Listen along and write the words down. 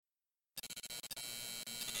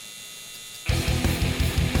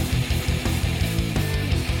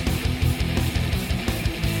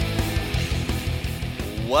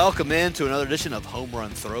welcome into another edition of Home Run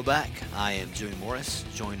Throwback. I am Jimmy Morris,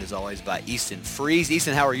 joined as always by Easton Freeze.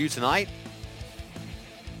 Easton, how are you tonight?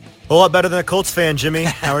 A lot better than a Colts fan, Jimmy.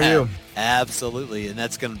 How are you? Absolutely, and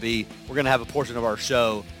that's going to be, we're going to have a portion of our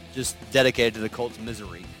show just dedicated to the Colts'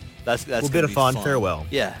 misery. That's a bit of fun. Farewell.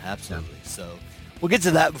 Yeah, absolutely. Yeah. So we'll get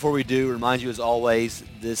to that before we do. Remind you, as always,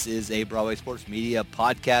 this is a Broadway Sports Media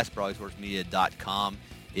podcast. BroadwaySportsMedia.com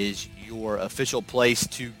is your official place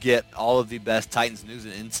to get all of the best Titans news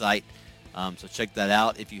and insight. So check that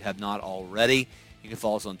out if you have not already. You can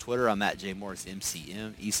follow us on Twitter. I'm at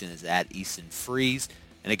JMorrisMCM. Easton is at Easton Freeze.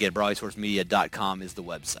 And again, BroadwaySportsMedia.com is the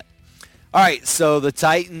website. All right, so the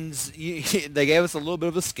Titans, they gave us a little bit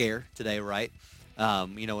of a scare today, right?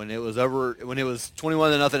 When it was over, when it was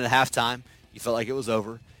 21-0 at halftime, you felt like it was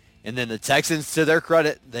over. And then the Texans, to their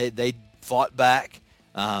credit, they fought back.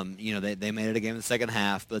 They made it a game in the second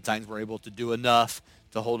half, but the Titans were able to do enough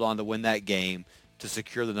to hold on to win that game to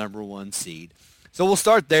secure the number one seed. So we'll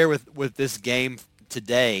start there with this game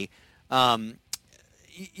today. We've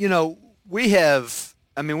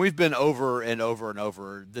been over and over and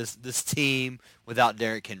over this team without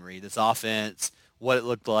Derrick Henry, this offense, what it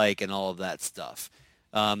looked like, and all of that stuff.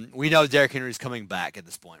 We know Derrick Henry's coming back at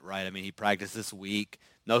this point, right? I mean, he practiced this week.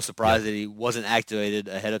 No surprise that he wasn't activated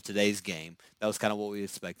ahead of today's game. That was kind of what we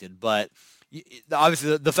expected. But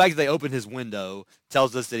obviously the fact that they opened his window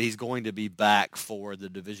tells us that he's going to be back for the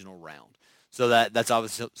divisional round. So that's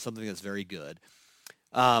obviously something that's very good.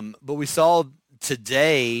 But we saw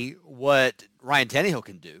today what Ryan Tannehill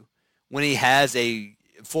can do when he has a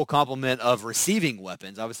full complement of receiving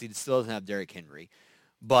weapons. Obviously, he still doesn't have Derrick Henry.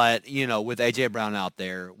 But, with A.J. Brown out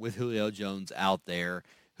there, with Julio Jones out there,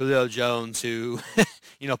 Julio Jones, who,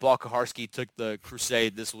 Paul Kaharski took the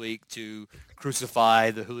crusade this week to crucify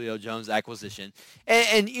the Julio Jones acquisition.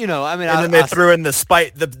 And then they threw in the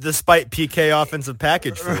spite PK offensive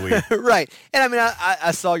package for the week. Right. And,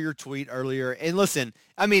 I saw your tweet earlier. And listen,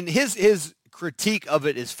 his critique of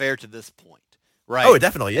it is fair to this point, right? Oh, it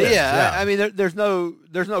definitely is. Yeah. There's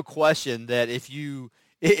no question that if you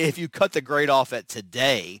cut the grade off at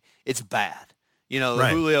today, it's bad.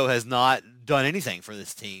 Right. Julio has not done anything for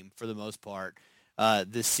this team for the most part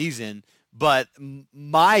this season. But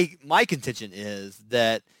my contention is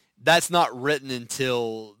that that's not written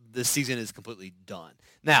until the season is completely done.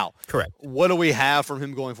 Now, correct. What do we have from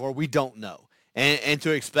him going forward? We don't know. And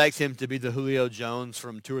to expect him to be the Julio Jones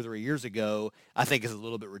from 2 or 3 years ago, I think is a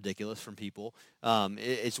little bit ridiculous from people.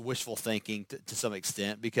 It's wishful thinking to some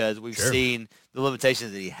extent because we've seen the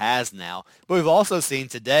limitations that he has now. But we've also seen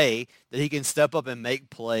today that he can step up and make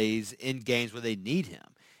plays in games where they need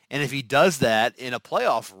him. And if he does that in a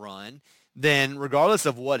playoff run, then regardless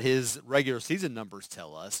of what his regular season numbers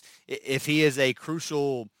tell us, if he is a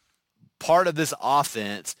crucial part of this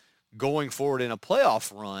offense going forward in a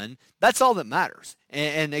playoff run, that's all that matters.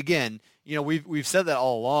 And again, we've said that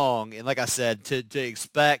all along. And like I said, to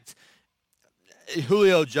expect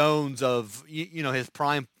Julio Jones of, his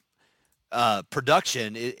prime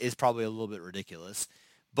production is probably a little bit ridiculous.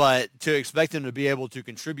 But to expect him to be able to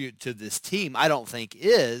contribute to this team, I don't think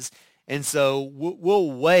is. And so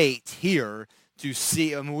we'll wait here to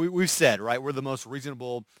see. We've said, right, we're the most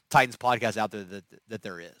reasonable Titans podcast out there that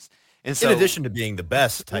there is. And so, in addition to being the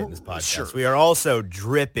best Titans podcast, we are also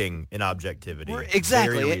dripping in objectivity.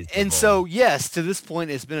 Exactly. And so, yes, to this point,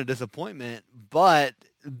 it's been a disappointment, but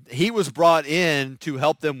he was brought in to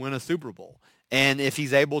help them win a Super Bowl. And if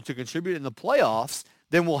he's able to contribute in the playoffs,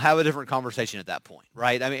 then we'll have a different conversation at that point,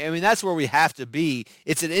 right? I mean, that's where we have to be.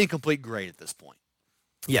 It's an incomplete grade at this point.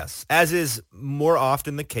 Yes, as is more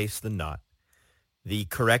often the case than not. The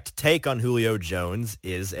correct take on Julio Jones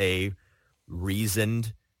is a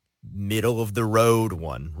reasoned, middle-of-the-road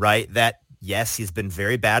one, right? That, yes, he's been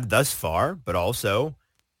very bad thus far, but also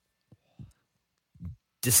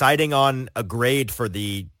deciding on a grade for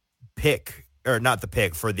the pick, or not the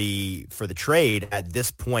pick, for the trade at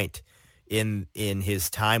this point in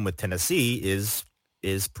his time with Tennessee is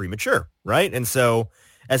premature, right? And so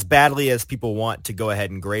as badly as people want to go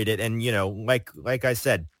ahead and grade it, and, like I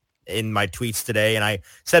said in my tweets today, and I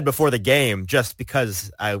said before the game, just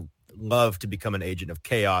because I love to become an agent of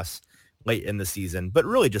chaos late in the season, but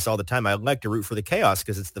really just all the time. I like to root for the chaos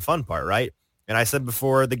because it's the fun part, right? And I said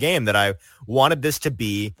before the game that I wanted this to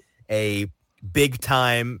be a big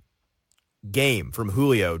time game from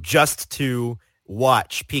Julio just to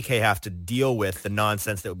watch PK have to deal with the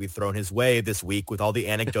nonsense that would be thrown his way this week with all the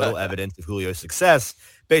anecdotal evidence of Julio's success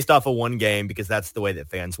based off of one game, because that's the way that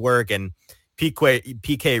fans work. And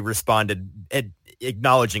PK responded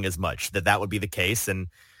acknowledging as much that would be the case. And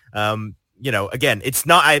again, it's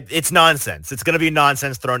nonsense. It's going to be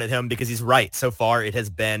nonsense thrown at him because he's right. So far, it has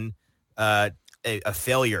been a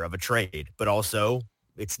failure of a trade, but also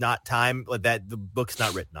it's not time like that. The book's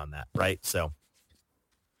not written on that, right? So,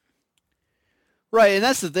 right, and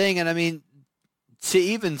that's the thing. And I mean, to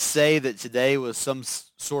even say that today was some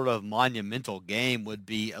sort of monumental game would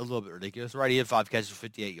be a little bit ridiculous, right? He had 5 catches for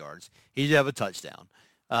 58 yards. He did have a touchdown.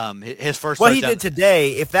 His first what touchdown. he did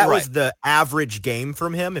today, if that Right. was the average game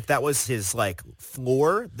from him, if that was his like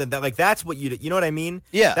floor, then that's what you know what I mean?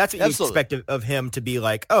 Yeah, That's what absolutely. you expect of him to be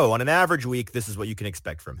like, oh, on an average week, this is what you can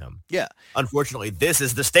expect from him. Yeah. Unfortunately, this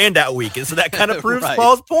is the standout week, and so that kind of proves Right.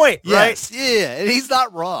 Paul's point, right? Yes, yeah, and he's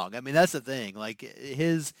not wrong. I mean, that's the thing. Like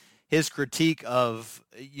his critique of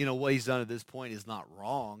what he's done at this point is not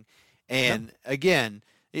wrong. And again,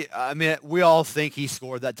 I mean, we all think he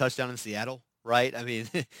scored that touchdown in Seattle, right? I mean,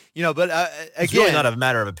 but It's again, really not a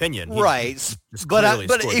matter of opinion. right? Just But clearly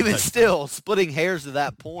but scored the even touchdown. still, splitting hairs to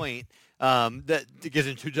that point, that to get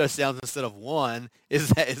him 2 touchdowns instead of 1, is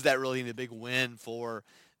that really a big win for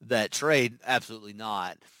that trade? Absolutely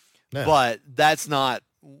not. No. But that's not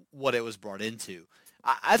what it was brought into.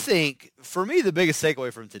 I think, for me, the biggest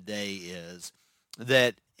takeaway from today is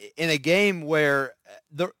that in a game where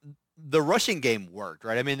the rushing game worked,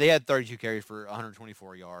 right? I mean, they had 32 carries for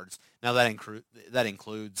 124 yards. Now that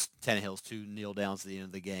includes Tannehill's 2 kneel downs at the end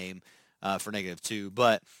of the game for -2.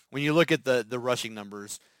 But when you look at the rushing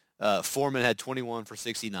numbers, Foreman had 21 for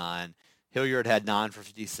 69. Hilliard had 9 for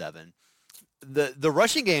 57. The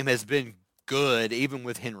rushing game has been good even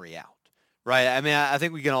with Henry out, right? I mean, I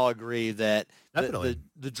think we can all agree that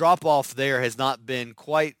the drop-off there has not been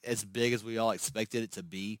quite as big as we all expected it to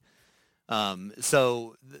be.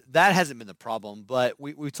 So that hasn't been the problem. But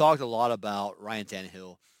we talked a lot about Ryan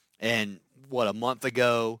Tannehill, and a month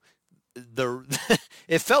ago,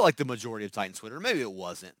 it felt like the majority of Titans Twitter. Maybe it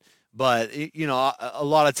wasn't. But, a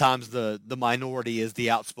lot of times the minority is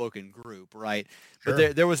the outspoken group, right? Sure.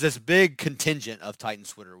 But there was this big contingent of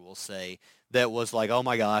Titans Twitter, we'll say, that was like, oh,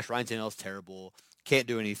 my gosh, Ryan Tannehill's terrible, can't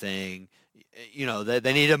do anything.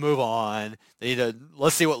 They need to move on.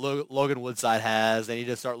 Let's see what Logan Woodside has. They need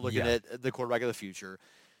to start looking at the quarterback of the future.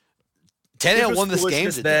 Tannehill won this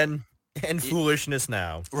game today. Then and foolishness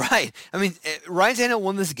now. Right. I mean, Ryan Tannehill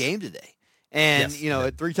won this game today. And,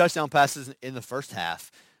 Yes. 3 touchdown passes in the first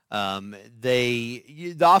half.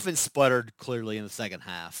 The offense sputtered clearly in the second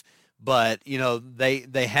half. But,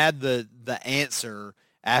 they had the answer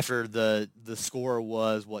after the score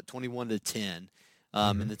was, 21-10.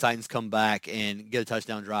 And the Titans come back and get a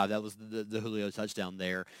touchdown drive. That was the Julio touchdown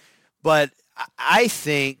there. But I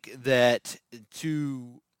think that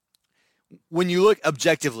when you look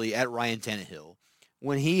objectively at Ryan Tannehill,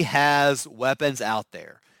 when he has weapons out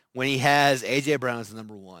there, when he has A.J. Brown as the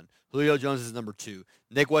number 1, Julio Jones is number 2,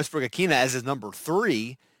 Nick Westbrook-Akina as his number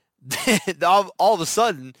 3, all of a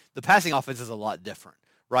sudden the passing offense is a lot different.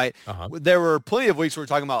 Right? Uh-huh. There were plenty of weeks where we're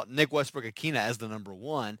talking about Nick Westbrook-Akina as the number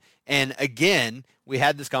 1. And again, we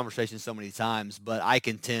had this conversation so many times, but I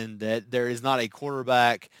contend that there is not a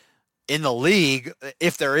quarterback in the league.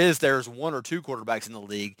 If there is, there's 1 or 2 quarterbacks in the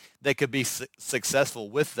league that could be successful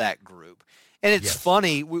with that group. And it's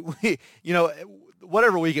funny, we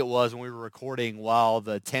whatever week it was when we were recording while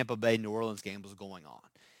the Tampa Bay New Orleans game was going on.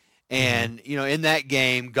 And, in that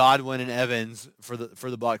game, Godwin and Evans for the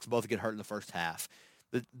Bucs both get hurt in the first half.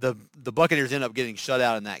 The Buccaneers end up getting shut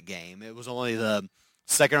out in that game. It was only the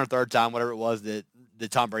second or third time, whatever it was, that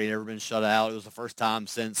Tom Brady had ever been shut out. It was the first time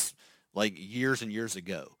since years and years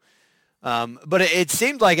ago. But it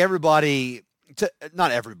seemed like everybody,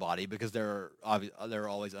 not everybody, because there are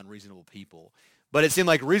always unreasonable people, but it seemed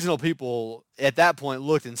like reasonable people at that point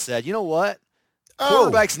looked and said, you know what?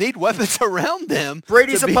 Quarterbacks need weapons around them.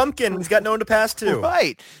 Brady's a pumpkin. He's got no one to pass to.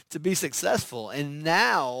 Right, to be successful. And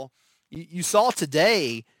now you saw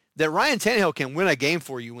today that Ryan Tannehill can win a game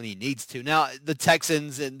for you when he needs to. Now, the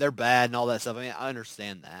Texans, and they're bad and all that stuff. I mean, I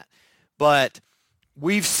understand that. But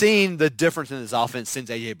we've seen the difference in his offense since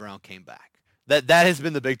A.J. Brown came back. That has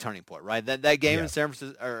been the big turning point, right? That game in San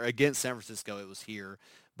Francisco, or against San Francisco, it was here,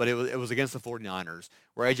 but it was against the 49ers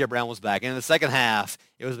where A.J. Brown was back. And in the second half,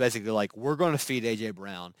 it was basically like, we're going to feed A.J.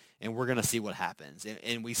 Brown, and we're going to see what happens.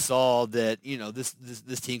 And we saw that,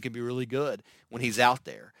 this team can be really good when he's out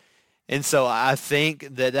there. And so I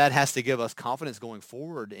think that has to give us confidence going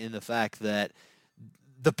forward in the fact that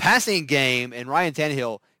the passing game and Ryan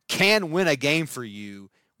Tannehill can win a game for you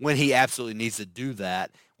when he absolutely needs to do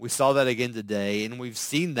that. We saw that again today, and we've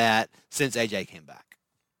seen that since AJ came back.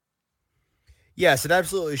 Yes, it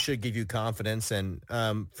absolutely should give you confidence. And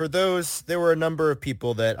for those, there were a number of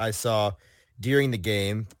people that I saw during the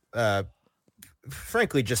game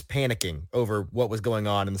frankly just panicking over what was going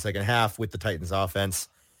on in the second half with the Titans offense.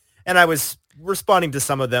 And I was responding to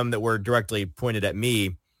some of them that were directly pointed at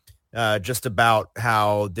me, just about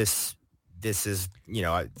how this is,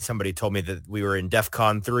 somebody told me that we were in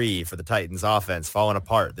DEFCON 3 for the Titans offense, falling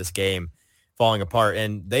apart, this game falling apart.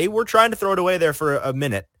 And they were trying to throw it away there for a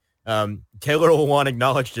minute. Taylor Lewan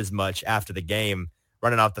acknowledged as much after the game,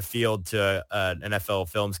 running off the field to an NFL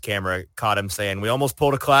Films camera, caught him saying, "We almost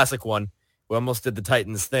pulled a classic one. We almost did the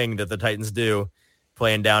Titans thing that the Titans do,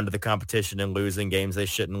 playing down to the competition and losing games they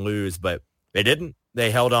shouldn't lose." But they didn't.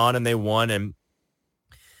 They held on and they won. And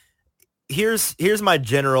here's my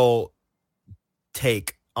general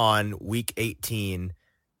take on Week 18.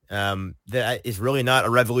 That is really not a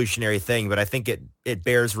revolutionary thing, but I think it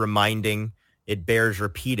bears reminding, it bears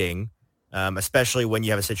repeating, especially when you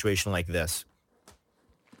have a situation like this.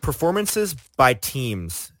 Performances by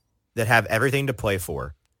teams that have everything to play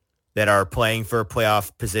for, that are playing for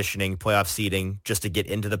playoff positioning, playoff seeding, just to get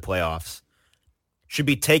into the playoffs, should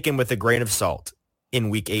be taken with a grain of salt in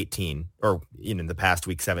Week 18 or in the past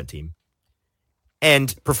Week 17.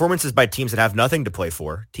 And performances by teams that have nothing to play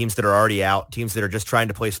for, teams that are already out, teams that are just trying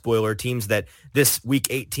to play spoiler, teams that this Week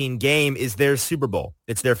 18 game is their Super Bowl,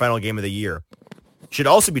 it's their final game of the year, should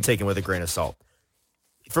also be taken with a grain of salt.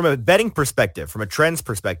 From a betting perspective, from a trends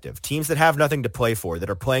perspective, teams that have nothing to play for, that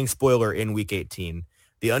are playing spoiler in Week 18,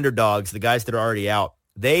 the underdogs, the guys that are already out,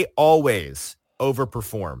 they always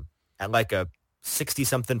overperform at like a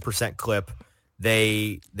 60-something% clip.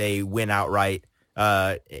 They win outright.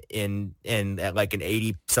 In at like an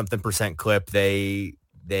 80-something% clip, they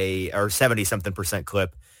are 70-something%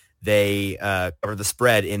 clip. They cover the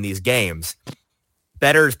spread in these games.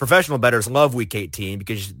 Professional bettors love Week 18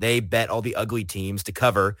 because they bet all the ugly teams to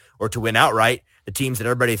cover or to win outright. The teams that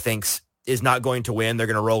everybody thinks is not going to win, they're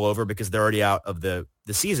going to roll over because they're already out of the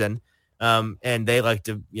season. And they like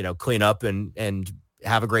to, clean up and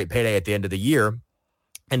have a great payday at the end of the year,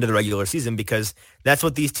 end of the regular season, because that's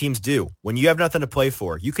what these teams do. When you have nothing to play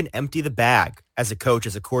for, you can empty the bag as a coach,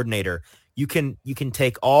 as a coordinator. You can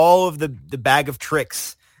take all of the bag of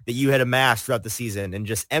tricks that you had amassed throughout the season and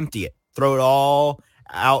just empty it, throw it all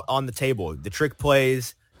out on the table. The trick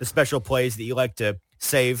plays, the special plays that you like to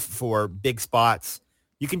save for big spots.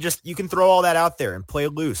 You can throw all that out there and play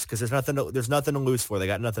loose because there's nothing to lose for. They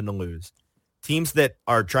got nothing to lose. Teams that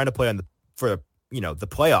are trying to play for the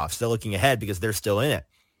playoffs, they're looking ahead because they're still in it.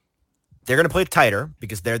 They're going to play tighter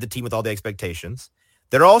because they're the team with all the expectations.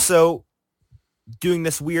 They're also doing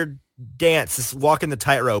this weird dance, this walking the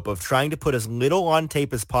tightrope of trying to put as little on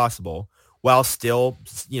tape as possible while still,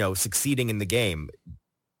 succeeding in the game,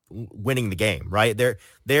 winning the game, right?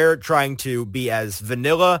 They're trying to be as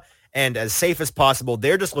vanilla and as safe as possible.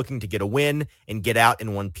 They're just looking to get a win and get out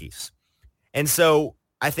in one piece. And so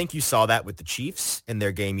I think you saw that with the Chiefs in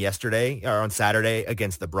their game on Saturday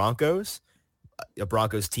against the Broncos. A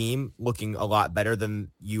Broncos team looking a lot better than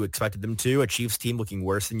you expected them to, a Chiefs team looking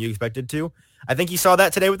worse than you expected to. I think you saw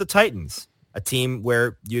that today with the Titans, a team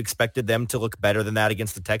where you expected them to look better than that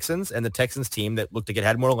against the Texans, and the Texans team that looked like it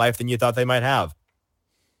had more life than you thought they might have.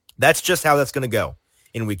 That's just how that's going to go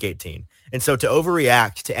in Week 18. And so to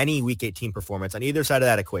overreact to any Week 18 performance on either side of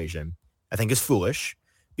that equation, I think is foolish,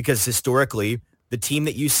 because historically, the team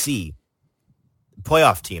that you see,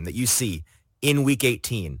 playoff team that you see in Week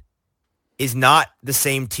 18, is not the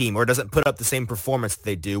same team or doesn't put up the same performance that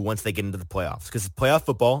they do once they get into the playoffs. Because playoff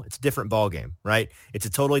football, it's a different ball game, right? It's a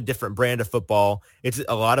totally different brand of football. It's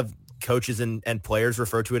a lot of coaches and players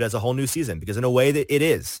refer to it as a whole new season because in a way that it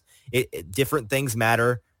is. Different things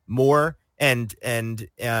matter more, and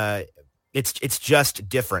it's just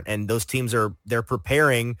different. And those teams they're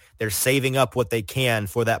preparing, they're saving up what they can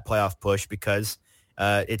for that playoff push because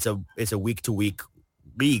it's a week-to-week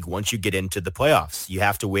league. Once you get into the playoffs, you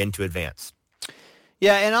have to win to advance.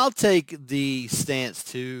 Yeah, and I'll take the stance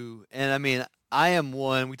too. And I mean, I am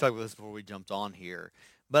one, we talked about this before we jumped on here,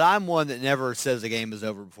 but I'm one that never says the game is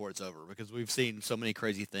over before it's over because we've seen so many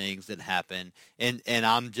crazy things that happen. And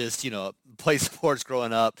I'm just, play sports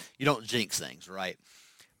growing up, you don't jinx things, right?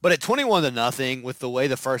 But at 21-0, with the way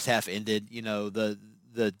the first half ended,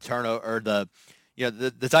 the turnover or the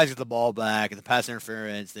Titans get the ball back and the pass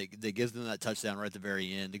interference that gives them that touchdown right at the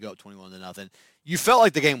very end to go up 21-0. You felt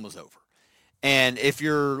like the game was over. And if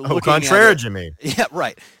you're looking contraire, at it, Jimmy. Yeah,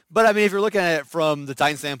 right. But I mean, if you're looking at it from the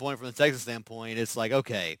Titans standpoint, from the Texans standpoint, it's like,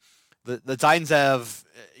 okay, the Titans have,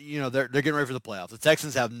 they're getting ready for the playoffs. The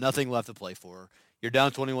Texans have nothing left to play for. You're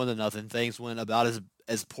down 21-0. Things went about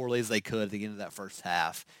as poorly as they could at the end of that first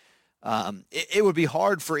half. It would be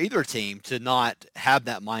hard for either team to not have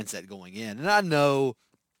that mindset going in. And I know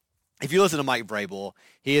if you listen to Mike Vrabel,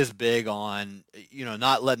 he is big on,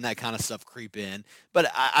 not letting that kind of stuff creep in.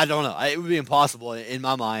 But I don't know. It would be impossible in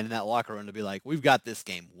my mind in that locker room to be like, we've got this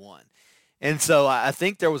game won. And so I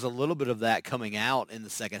think there was a little bit of that coming out in the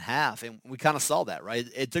second half, and we kind of saw that, right?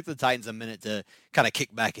 It took the Titans a minute to kind of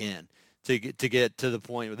kick back in to get to the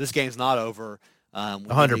point where this game's not over.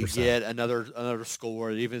 100%. Get another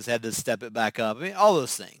score, they even had to step it back up. I mean, all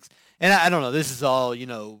those things. And I don't know. This is all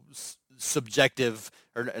subjective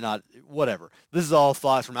or not, whatever. This is all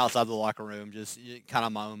thoughts from outside the locker room, just kind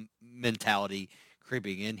of my own mentality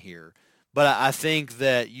creeping in here. But I think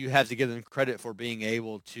that you have to give them credit for being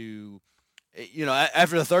able to,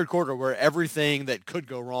 after the third quarter where everything that could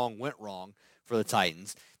go wrong went wrong for the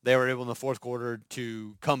Titans, they were able in the fourth quarter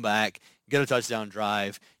to come back, get a touchdown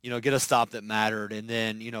drive, get a stop that mattered, and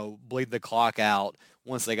then, bleed the clock out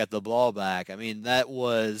once they got the ball back. I mean, that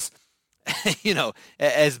was,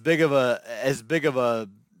 as big of a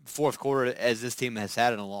fourth quarter as this team has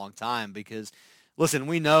had in a long time. Because, listen,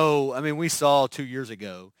 we saw 2 years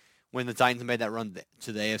ago when the Titans made that run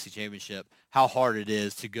to the AFC Championship how hard it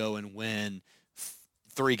is to go and win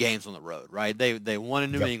 3 games on the road, right? They won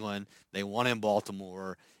in New England, they won in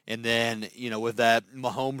Baltimore, and then with that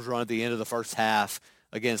Mahomes run at the end of the first half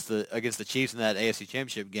against the Chiefs in that AFC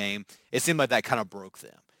Championship game, it seemed like that kind of broke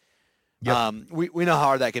them. Yep. We know how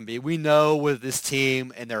hard that can be. We know with this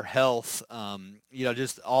team and their health,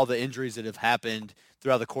 just all the injuries that have happened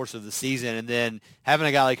throughout the course of the season, and then having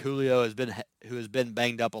a guy like Julio who has been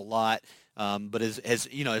banged up a lot, but has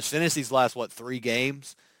finished these last 3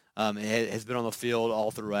 games. Has been on the field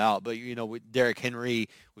all throughout. But with Derrick Henry,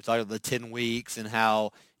 we talked about the 10 weeks and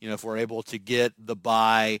how if we're able to get the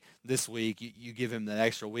bye this week, you give him that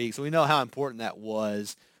extra week. So we know how important that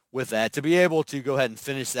was. With that, to be able to go ahead and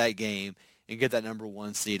finish that game and get that number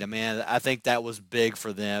 1 seed, I think that was big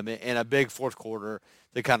for them and a big fourth quarter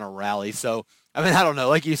to kind of rally. So, I don't know.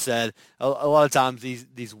 Like you said, a lot of times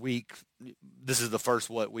these weeks, this is the first,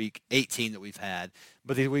 week 18 that week had,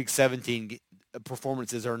 but these week 17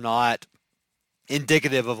 performances are not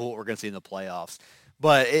indicative of what we're going to see in the playoffs.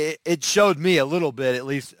 But it showed me a little bit, at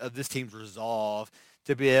least, of this team's resolve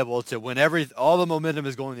to be able to, when all the momentum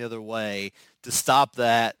is going the other way, to stop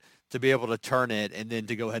that, to be able to turn it, and then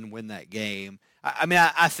to go ahead and win that game.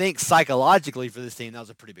 I think psychologically for this team, that was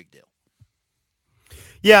a pretty big deal.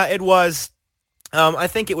 Yeah, it was. I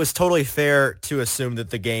think it was totally fair to assume that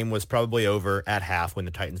the game was probably over at half when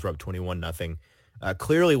the Titans were up 21-0.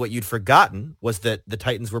 Clearly what you'd forgotten was that the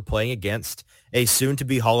Titans were playing against a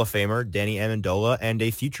soon-to-be Hall of Famer, Danny Amendola, and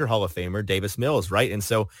a future Hall of Famer, Davis Mills, right? And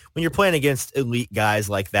so when you're playing against elite guys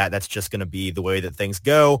like that, that's just going to be the way that things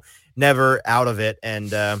go, never out of it.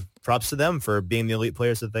 And props to them for being the elite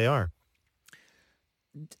players that they are.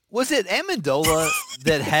 Was it Amendola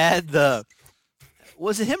that had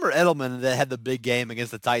was it him or Edelman that had the big game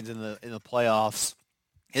against the Titans in the playoffs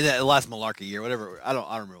in that last malarkey year, whatever? I don't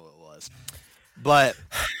remember what it was. But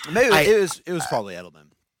maybe it was probably Edelman.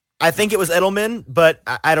 I think it was Edelman, but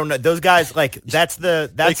I don't know. Those guys, that's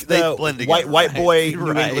the white boy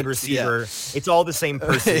New England receiver. Yeah. It's all the same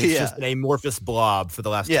person. It's just an amorphous blob for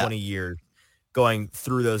the last 20 years going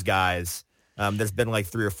through those guys. There's been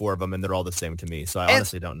 3 or 4 of them, and they're all the same to me. So I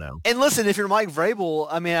honestly don't know. And listen, if you're Mike Vrabel,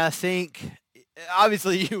 I think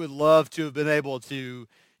obviously you would love to have been able to,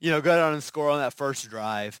 go down and score on that first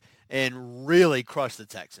drive and really crush the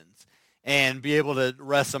Texans. And be able to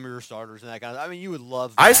rest some of your starters and that kind of. You would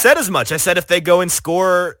love that. I said as much. I said if they go and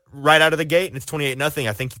score right out of the gate and it's 28-0,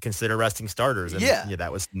 I think you consider resting starters. And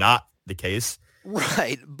that was not the case.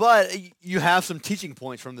 Right, but you have some teaching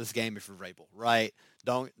points from this game if you're Vrabel, right?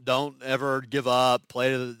 Don't ever give up.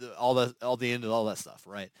 Play to the end of all that stuff,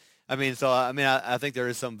 right? I think there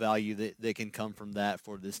is some value that can come from that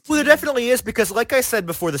for this team. Well, there definitely is because, like I said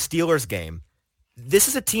before the Steelers game, this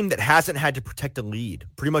is a team that hasn't had to protect a lead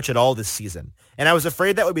pretty much at all this season. And I was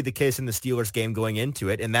afraid that would be the case in the Steelers game going into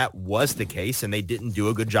it, and that was the case, and they didn't do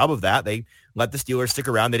a good job of that. They let the Steelers stick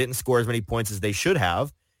around. They didn't score as many points as they should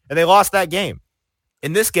have, and they lost that game.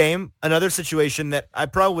 In this game, another situation that I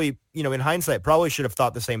probably, in hindsight, probably should have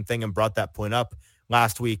thought the same thing and brought that point up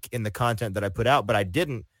last week in the content that I put out, but I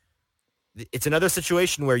didn't. It's another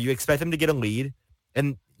situation where you expect them to get a lead,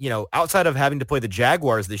 and outside of having to play the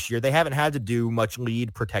Jaguars this year, they haven't had to do much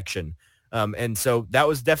lead protection. And so that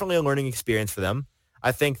was definitely a learning experience for them.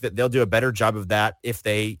 I think that they'll do a better job of that if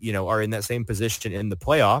they, are in that same position in the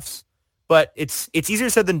playoffs. But it's easier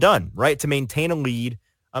said than done, right? To maintain a lead,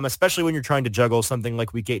 especially when you're trying to juggle something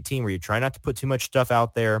like Week 18 where you try not to put too much stuff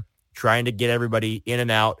out there, trying to get everybody in and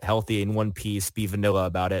out healthy in one piece, be vanilla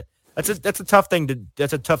about it. That's a tough thing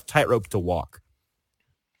that's a tough tightrope to walk.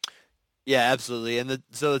 Yeah, absolutely. And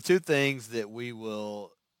so the two things that we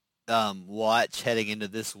will watch heading into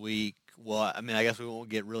this week. Well, I mean, I guess we won't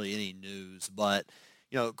get really any news, but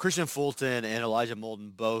Christian Fulton and Elijah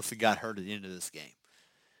Molden both got hurt at the end of this game.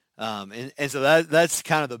 And so that's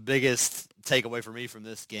kind of the biggest takeaway for me from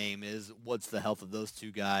this game is what's the health of those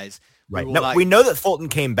two guys. Right. No, we know that Fulton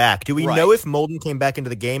came back. Do we Right. know if Molden came back into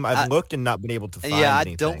the game? I've looked and not been able to find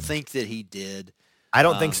anything. I don't think that he did. I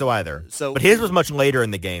don't think so either. But his was much later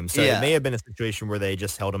in the game, so it may have been a situation where they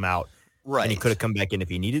just held him out. Right. And he could have come back in if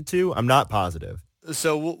he needed to. I'm not positive.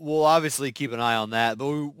 So we'll obviously keep an eye on that, but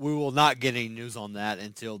we will not get any news on that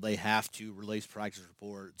until they have to release practice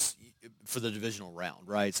reports for the divisional round,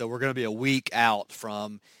 right? So we're going to be a week out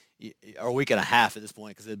from, or a week and a half at this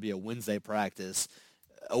point, because it'd be a Wednesday practice,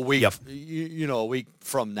 a week, a week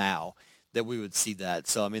from now that we would see that.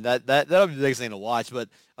 So I mean that'll be the biggest thing to watch. But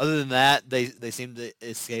other than that, they seem to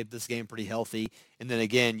escape this game pretty healthy. And then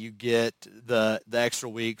again, you get the extra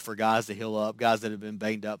week for guys to heal up, guys that have been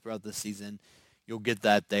banged up throughout the season. You'll get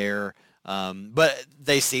that there. But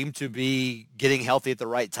they seem to be getting healthy at the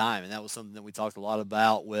right time. And that was something that we talked a lot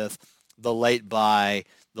about with the late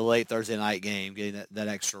Thursday night game, getting that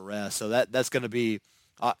extra rest. So that's going to be,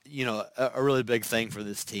 a really big thing for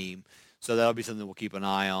this team. So that'll be something we'll keep an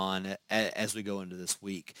eye on as we go into this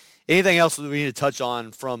week. Anything else that we need to touch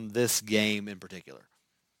on from this game in particular?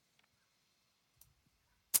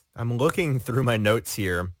 I'm looking through my notes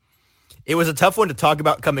here. It was a tough one to talk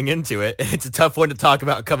about coming into it. It's a tough one to talk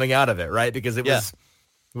about coming out of it, right? Because it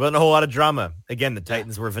wasn't a whole lot of drama. Again, the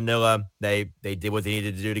Titans were vanilla. They did what they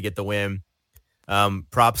needed to do to get the win.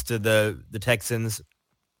 Props to the Texans.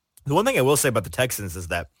 The one thing I will say about the Texans is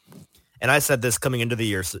that, and I said this coming into the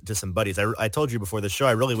year to some buddies, I told you before the show,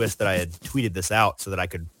 I really wish that I had tweeted this out so that I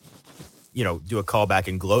could, do a callback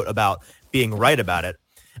and gloat about being right about it.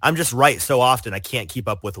 I'm just right so often I can't keep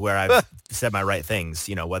up with where I've said my right things,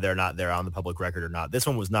 whether or not they're on the public record or not. This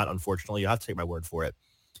one was not, unfortunately. You'll have to take my word for it.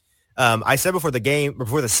 I said before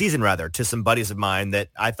the season, to some buddies of mine that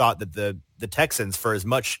I thought that the Texans, for as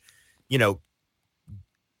much,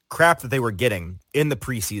 crap that they were getting in the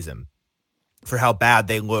preseason for how bad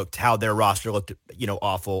they looked, how their roster looked,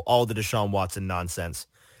 awful, all the Deshaun Watson nonsense,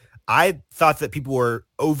 I thought that people were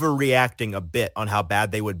overreacting a bit on how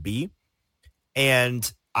bad they would be.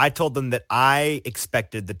 And I told them that I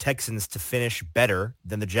expected the Texans to finish better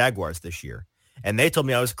than the Jaguars this year. And they told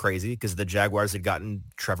me I was crazy because the Jaguars had gotten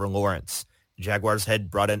Trevor Lawrence. The Jaguars had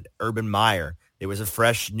brought in Urban Meyer. It was a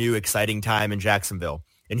fresh, new, exciting time in Jacksonville.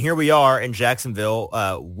 And here we are in Jacksonville,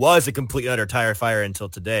 was a complete and utter tire fire until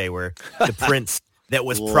today, where the prince that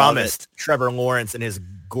was promised, Trevor Lawrence and his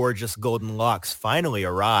gorgeous golden locks, finally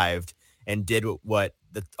arrived and did what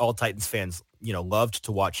all Titans fans, loved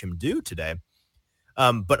to watch him do today.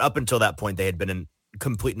 But up until that point, they had been in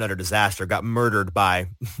complete and utter disaster, got murdered by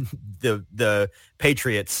the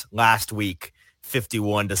Patriots last week,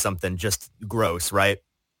 51 to something, just gross, right?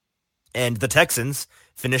 And the Texans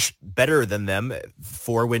finished better than them,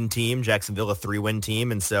 4-win team, Jacksonville a 3-win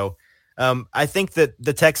team. And so I think that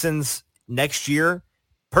the Texans next year,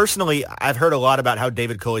 personally, I've heard a lot about how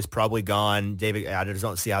David Culley's probably gone. I just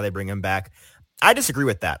don't see how they bring him back. I disagree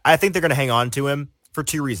with that. I think they're going to hang on to him for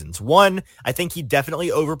two reasons. One, I think he definitely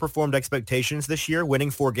overperformed expectations this year,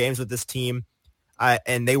 winning 4 games with this team.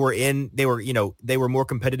 And they were more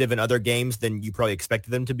competitive in other games than you probably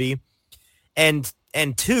expected them to be. And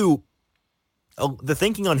two, the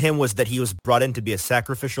thinking on him was that he was brought in to be a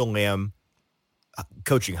sacrificial lamb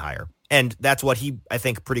coaching hire. And that's what he, I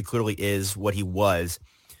think, pretty clearly is what he was.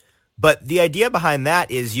 But the idea behind that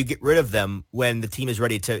is you get rid of them when the team is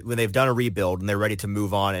ready to, when they've done a rebuild and they're ready to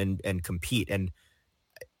move on and compete. And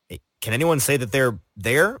can anyone say that they're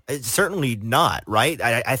there? It's certainly not, right?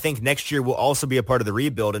 I think next year will also be a part of the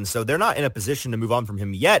rebuild. And so they're not in a position to move on from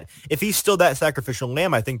him yet. If he's still that sacrificial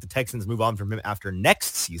lamb, I think the Texans move on from him after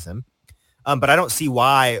next season. But I don't see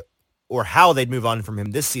why or how they'd move on from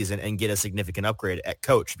him this season and get a significant upgrade at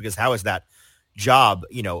coach, because how is that job,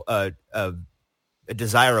 a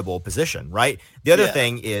desirable position, right? The other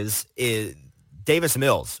thing is Davis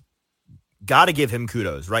Mills. Got to give him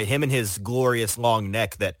kudos, right? Him and his glorious long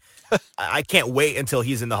neck that I can't wait until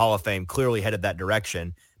he's in the Hall of Fame, clearly headed that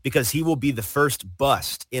direction, because he will be the first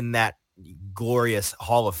bust in that glorious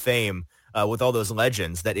Hall of Fame with all those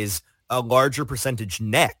legends that is a larger percentage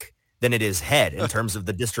neck than it is head in terms of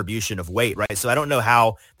the distribution of weight, right? So I don't know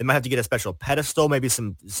how they might have to get a special pedestal, maybe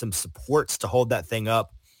some supports to hold that thing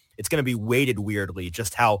up. It's going to be weighted weirdly,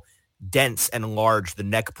 just how dense and large the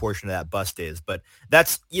neck portion of that bust is. But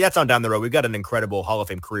that's on down the road. We've got an incredible Hall of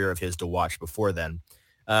Fame career of his to watch before then.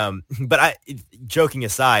 But joking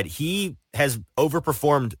aside, he has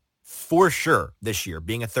overperformed for sure this year,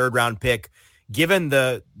 being a third-round pick, given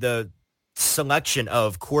the selection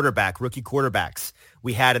of rookie quarterbacks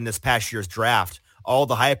we had in this past year's draft, all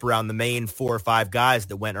the hype around the main 4 or 5 guys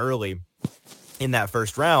that went early in that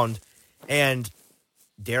first round. And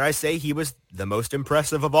dare I say, he was the most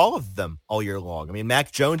impressive of all of them all year long. I mean,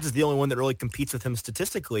 Mac Jones is the only one that really competes with him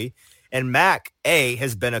statistically. And Mac, A,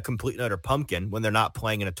 has been a complete and utter pumpkin when they're not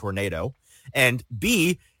playing in a tornado. And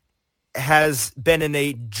B, has been in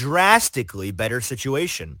a drastically better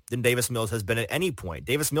situation than Davis Mills has been at any point.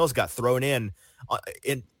 Davis Mills got thrown in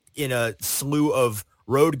a slew of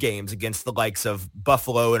road games against the likes of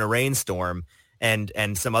Buffalo in a rainstorm and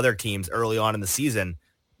some other teams early on in the season.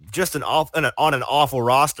 Just on an awful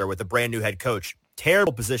roster with a brand new head coach.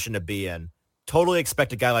 Terrible position to be in. Totally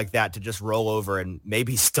expect a guy like that to just roll over and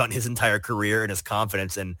maybe stunt his entire career and his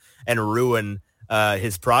confidence and ruin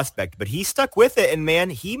his prospect. But he stuck with it, and man,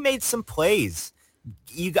 he made some plays.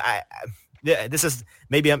 This is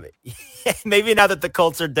maybe now that the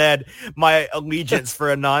Colts are dead, my allegiance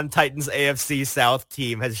for a non-Titans AFC South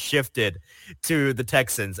team has shifted to the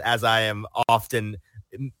Texans, as I am often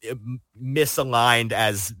misaligned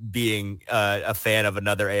as being a fan of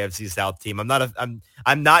another AFC South team.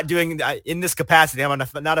 I'm not doing in this capacity. I'm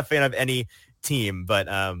not a fan of any team, but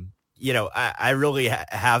I really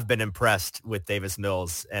have been impressed with Davis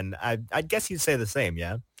Mills, and I guess you'd say the same,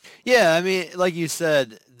 yeah? Yeah, I mean, like you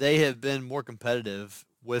said, they have been more competitive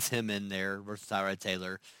with him in there versus Tyrod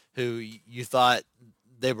Taylor, who you thought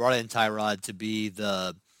they brought in Tyrod to be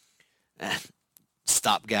the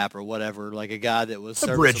stopgap or whatever, like a guy that was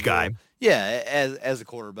a bridge guy. Yeah, as a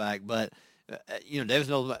quarterback. But, Davis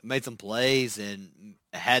Mills made some plays and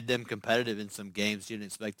had them competitive in some games you didn't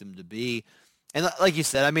expect them to be. And like you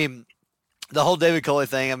said, I mean, the whole David Culley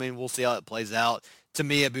thing, I mean, we'll see how it plays out. To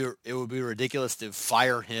me, it would be ridiculous to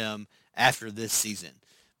fire him after this season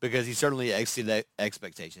because he certainly exceeded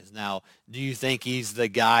expectations. Now, do you think he's the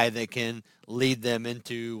guy that can lead them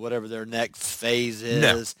into whatever their next phase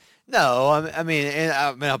is? No. I mean,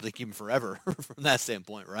 I hope they keep him forever from that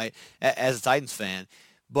standpoint, right, as a Titans fan.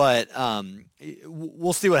 But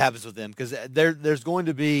we'll see what happens with them because there's going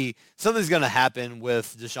to be – something's going to happen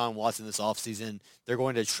with Deshaun Watson this offseason. They're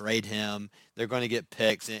going to trade him. They're going to get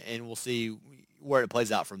picks, and we'll see where it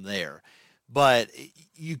plays out from there. But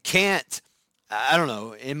you can't – I don't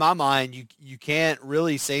know. In my mind, you can't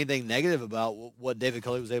really say anything negative about what David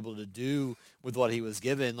Culley was able to do with what he was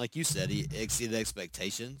given. Like you said, he exceeded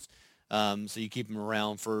expectations. So you keep him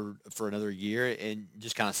around for another year and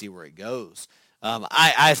just kind of see where it goes.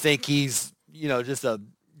 I think he's, just a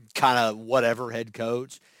kind of whatever head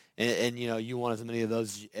coach. And you want as many of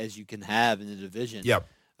those as you can have in the division. Yep.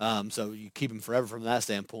 So you keep him forever from that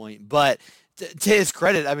standpoint. But to his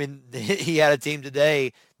credit, I mean, he had a team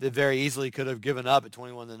today that very easily could have given up at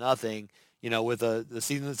 21-0, with the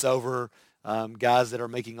season that's over, guys that are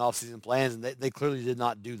making off-season plans, and they clearly did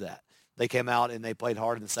not do that. They came out and they played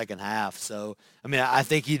hard in the second half. So, I mean, I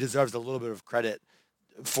think he deserves a little bit of credit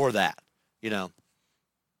for that.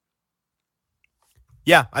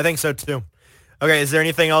 Yeah, I think so too. Okay, is there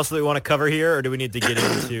anything else that we want to cover here, or do we need to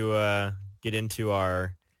get into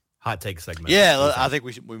our hot take segment? Yeah, I think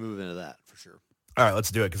we move into that for sure. All right, let's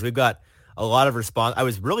do it because we've got a lot of response. I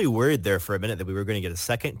was really worried there for a minute that we were going to get a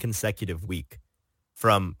second consecutive week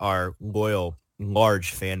from our loyal,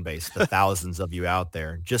 large fan base, the thousands of you out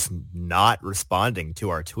there, just not responding to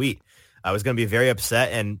our tweet. I was going to be very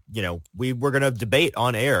upset, and, we were going to debate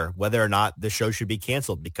on air whether or not the show should be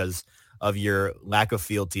canceled because of your lack of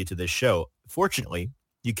fealty to this show. Fortunately,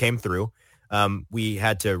 you came through. We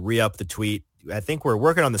had to re-up the tweet. I think we're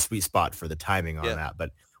working on the sweet spot for the timing on that,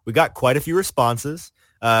 but we got quite a few responses.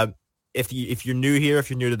 If you're new here,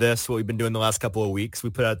 if you're new to this, what we've been doing the last couple of weeks,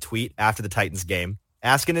 we put out a tweet after the Titans game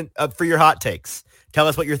asking for your hot takes. Tell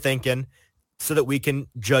us what you're thinking so that we can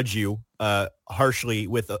judge you harshly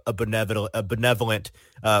with a benevolent,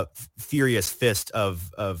 furious fist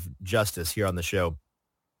of justice here on the show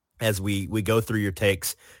as we go through your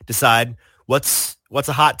takes, decide what's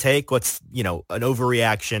a hot take, what's, an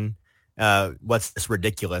overreaction, what's this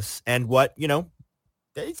ridiculous, and what,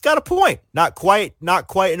 it's got a point. Not quite an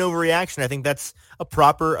overreaction. I think that's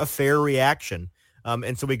a fair reaction.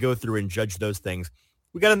 And so we go through and judge those things.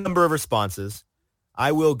 We got a number of responses.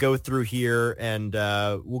 I will go through here and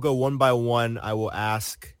we'll go one by one. I will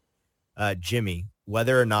ask Jimmy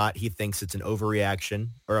whether or not he thinks it's an overreaction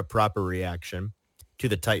or a proper reaction to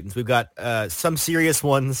the Titans. We've got some serious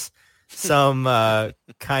ones, some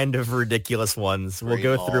kind of ridiculous ones. We'll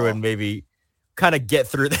go through and maybe kind of get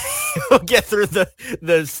through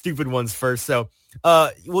the stupid ones first. So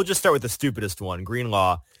we'll just start with the stupidest one.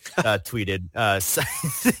 Greenlaw tweeted,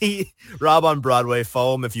 Rob on Broadway,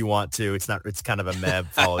 follow him if you want to. It's kind of a meb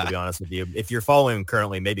follow, to be honest with you. If you're following him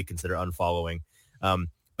currently, maybe consider unfollowing.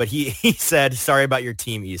 But he said, sorry about your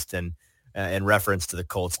team, Easton, in reference to the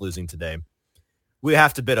Colts losing today. We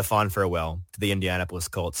have to bid a fond farewell to the Indianapolis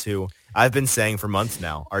Colts, who I've been saying for months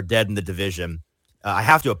now are dead in the division. I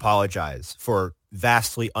have to apologize for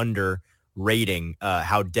vastly underrating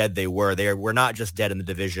how dead they were. They were not just dead in the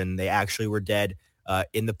division. They actually were dead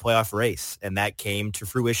in the playoff race. And that came to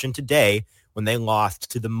fruition today when they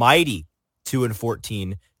lost to the mighty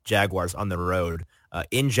 2-14 Jaguars on the road.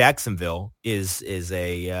 In Jacksonville is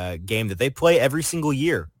a game that they play every single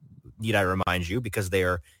year, need I remind you, because they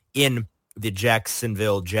are in the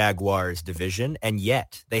Jacksonville Jaguars division, and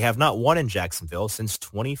yet they have not won in Jacksonville since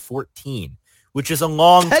 2014, which is a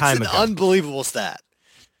long time ago. That's an unbelievable stat.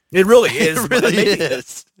 It really is. It really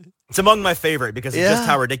is. It's among my favorite because of just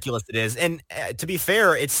how ridiculous it is. And to be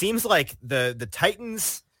fair, it seems like the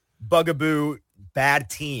Titans bugaboo bad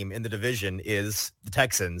team in the division is the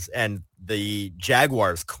Texans, and the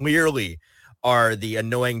Jaguars clearly are the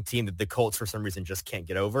annoying team that the Colts for some reason just can't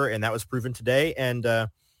get over. And that was proven today. And,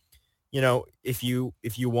 if you're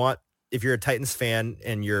a Titans fan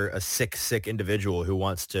and you're a sick individual who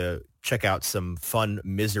wants to check out some fun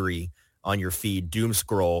misery on your feed, doom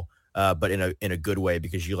scroll, but in a good way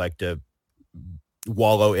because you like to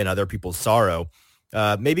wallow in other people's sorrow,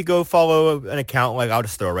 maybe go follow an account. Like, I'll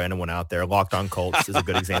just throw a random one out there. Locked on Colts is a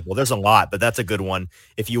good example. There's a lot, but that's a good one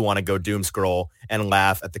if you want to go doom scroll and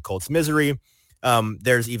laugh at the Colts' misery.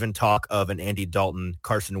 There's even talk of an Andy Dalton,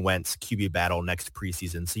 Carson Wentz QB battle next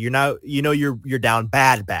preseason. So you're down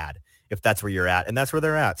bad if that's where you're at, and that's where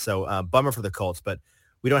they're at. So bummer for the Colts, but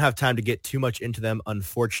we don't have time to get too much into them,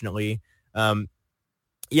 unfortunately. I'm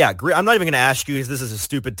not even going to ask you because this is a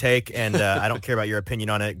stupid take, and I don't care about your opinion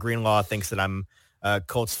on it. Greenlaw thinks that I'm a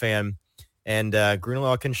Colts fan, and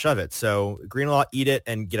Greenlaw can shove it. So Greenlaw, eat it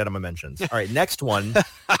and get out of my mentions. All right, next one.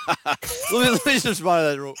 let me just respond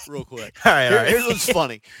to that real quick. All right. Here's what's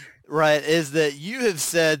funny, right, is that you have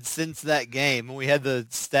said since that game when we had the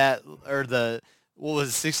stat or what was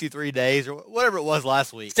it, 63 days or whatever it was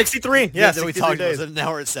last week. 63, yeah. That we talked about. So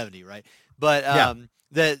now we're at 70, right? But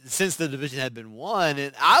that since the division had been won,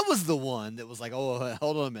 and I was the one that was like, oh,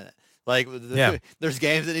 hold on a minute. Like, there's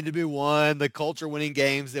games that need to be won, the culture winning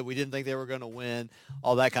games that we didn't think they were going to win,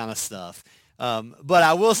 all that kind of stuff. But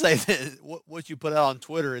I will say that what you put out on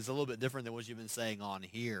Twitter is a little bit different than what you've been saying on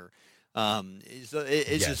here. So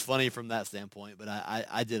it's just funny from that standpoint, but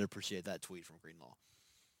I did appreciate that tweet from Greenlaw.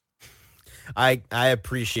 I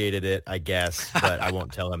appreciated it, I guess, but I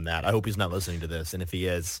won't tell him that. I hope he's not listening to this, and if he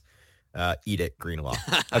is, eat it, Greenlaw.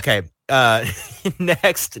 Okay,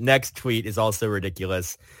 next tweet is also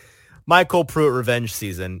ridiculous. Michael Pruitt revenge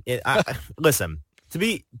season. Listen, to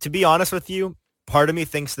be honest with you, part of me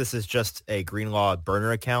thinks this is just a Greenlaw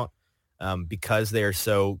burner account because they are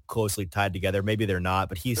so closely tied together. Maybe they're not,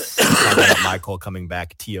 but he's talking about Michael coming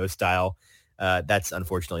back T.O. style. That's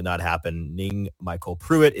unfortunately not happening. Michael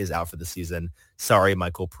Pruitt is out for the season. Sorry,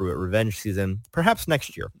 Michael Pruitt revenge season. Perhaps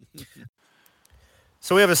next year.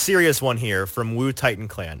 So we have a serious one here from Woo Titan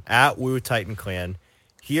Clan. At Woo Titan Clan,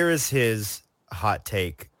 here is his hot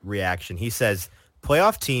take reaction. He says,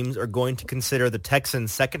 playoff teams are going to consider the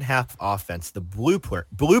Texans' second half offense the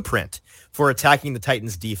blueprint for attacking the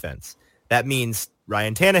Titans' defense. That means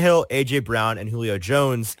Ryan Tannehill, A.J. Brown, and Julio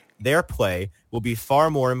Jones, their play will be far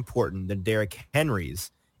more important than Derrick Henry's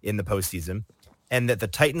in the postseason, and that the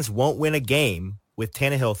Titans won't win a game with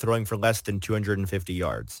Tannehill throwing for less than 250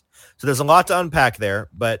 yards. So there's a lot to unpack there,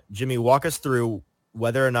 but Jimmy, walk us through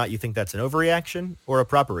whether or not you think that's an overreaction or a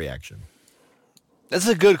proper reaction. That's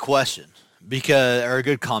a good question or a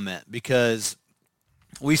good comment, because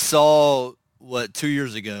we saw 2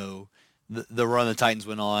 years ago, the run the Titans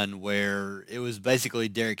went on where it was basically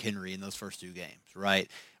Derrick Henry in those first two games, right?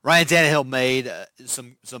 Ryan Tannehill made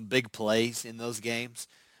some big plays in those games.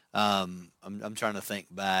 I'm trying to think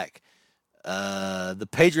back. The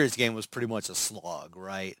Patriots game was pretty much a slog,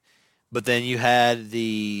 right? But then you had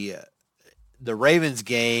the Ravens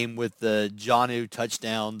game with the Jonnu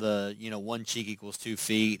touchdown, one cheek equals 2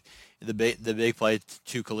 feet, the big play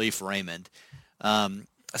to Khalif Raymond.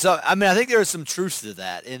 So, I mean, I think there is some truth to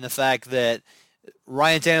that in the fact that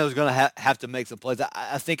Ryan Tannehill is going to have to make some plays.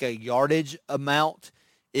 I think a yardage amount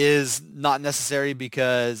is not necessary,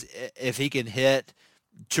 because if he can hit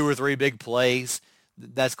 2 or 3 big plays,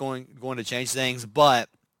 that's going to change things. But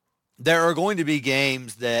there are going to be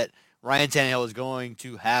games that Ryan Tannehill is going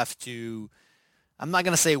to have to, I'm not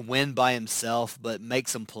going to say win by himself, but make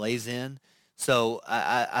some plays in. So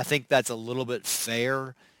I think that's a little bit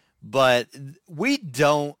fair. but we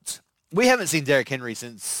haven't seen Derrick Henry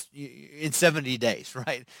since in 70 days,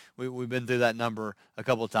 right? We've been through that number a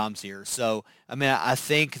couple of times here. So, I mean, I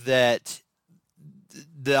think that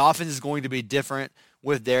the offense is going to be different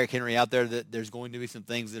with Derrick Henry out there. That there's going to be some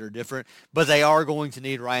things that are different, but they are going to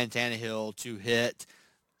need Ryan Tannehill to hit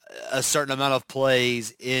a certain amount of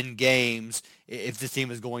plays in games if the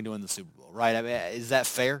team is going to win the Super Bowl, right? I mean, is that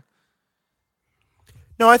fair?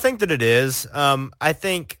 No, I think that it is. I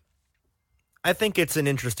think it's an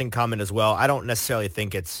interesting comment as well. I don't necessarily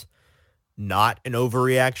think it's not an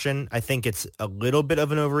overreaction. I think it's a little bit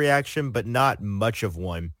of an overreaction, but not much of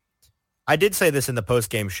one. I did say this in the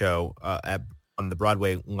post-game show on the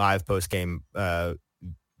Broadway Live post-game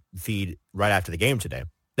feed right after the game today,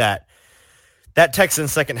 that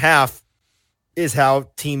Texans second half is how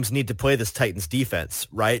teams need to play this Titans defense,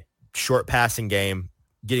 right? Short passing game,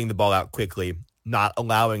 getting the ball out quickly, not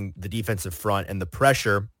allowing the defensive front and the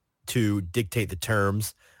pressure to dictate the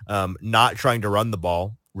terms, not trying to run the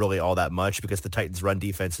ball really all that much because the Titans' run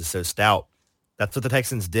defense is so stout. That's what the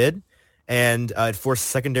Texans did, and it forced the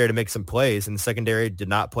secondary to make some plays, and the secondary did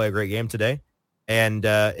not play a great game today, and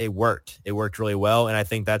it worked. It worked really well, and I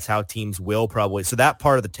think that's how teams will probably. So that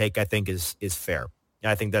part of the take, I think, is fair. And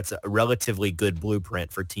I think that's a relatively good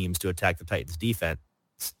blueprint for teams to attack the Titans' defense.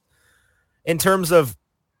 In terms of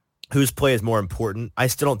whose play is more important, I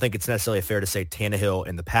still don't think it's necessarily fair to say Tannehill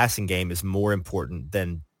in the passing game is more important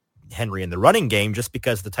than Henry in the running game, just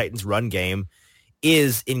because the Titans' run game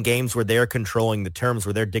is in games where they're controlling the terms,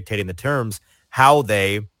 where they're dictating the terms, how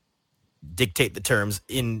they dictate the terms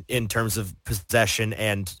in terms of possession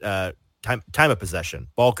and time of possession,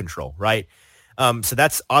 ball control, right? So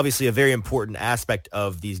that's obviously a very important aspect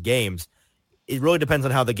of these games. It really depends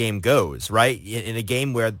on how the game goes, right? In a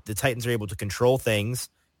game where the Titans are able to control things,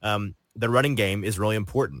 the running game is really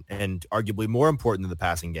important and arguably more important than the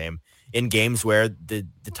passing game. In games where the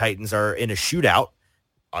Titans are in a shootout,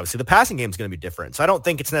 obviously the passing game is going to be different. So I don't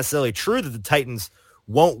think it's necessarily true that the Titans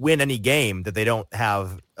won't win any game that they don't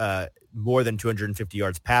have more than 250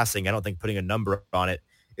 yards passing. I don't think putting a number on it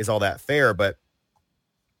is all that fair, but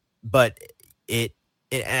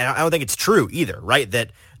and I don't think it's true either, right?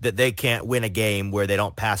 That they can't win a game where they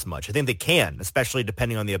don't pass much. I think they can, especially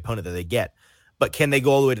depending on the opponent that they get. But can they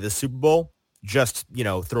go all the way to the Super Bowl just,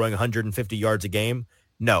 throwing 150 yards a game?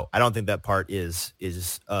 No, I don't think that part is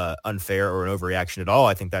unfair or an overreaction at all.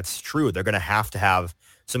 I think that's true. They're going to have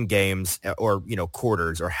some games or,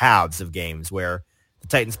 quarters or halves of games where the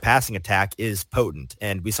Titans passing attack is potent.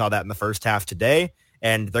 And we saw that in the first half today,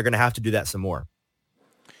 and they're going to have to do that some more.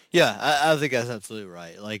 Yeah, I think that's absolutely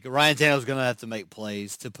right. Like, Ryan Tannehill's going to have to make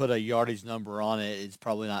plays. To put a yardage number on it is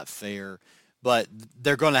probably not fair, but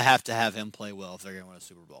they're going to have him play well if they're going to win a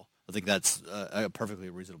Super Bowl. I think that's a perfectly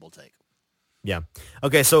reasonable take. Yeah.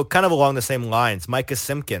 Okay, so kind of along the same lines, Micah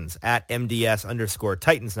Simpkins at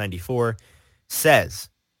MDS_Titans94 says,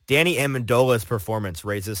 Danny Amendola's performance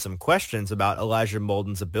raises some questions about Elijah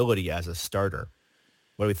Molden's ability as a starter.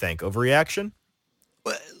 What do we think? Overreaction?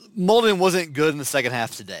 Well, Molden wasn't good in the second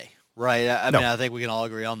half today, right? I mean, I think we can all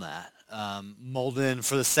agree on that. Molden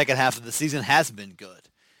for the second half of the season has been good.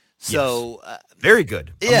 So yes. Very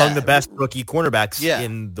good. Among the best rookie cornerbacks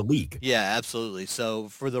in the league. Yeah, absolutely. So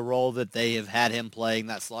for the role that they have had him playing,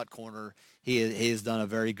 that slot corner, he has done a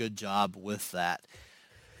very good job with that.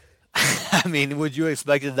 I mean, would you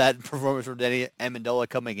expected that performance from Danny Amendola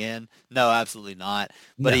coming in? No, absolutely not.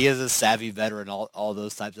 But he is a savvy veteran, all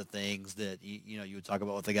those types of things that you would talk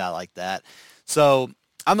about with a guy like that. So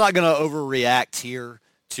I'm not going to overreact here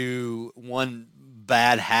to one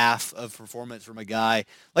bad half of performance from a guy,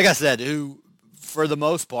 like I said, who for the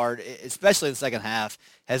most part, especially in the second half,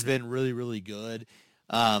 has been really, really good.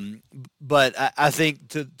 But I think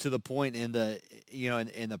to the point in the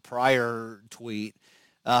in the prior tweet,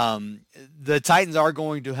 the Titans are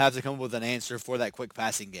going to have to come up with an answer for that quick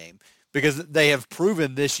passing game because they have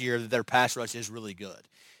proven this year that their pass rush is really good.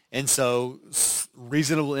 And so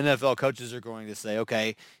reasonable NFL coaches are going to say,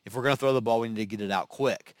 okay, if we're going to throw the ball, we need to get it out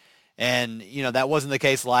quick. And, that wasn't the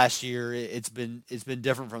case last year. It's been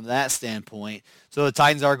different from that standpoint. So the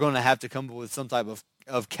Titans are going to have to come up with some type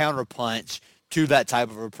of counterpunch to that type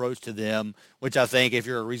of approach to them, which I think if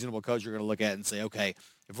you're a reasonable coach, you're going to look at and say, okay,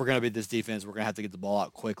 if we're going to beat this defense, we're going to have to get the ball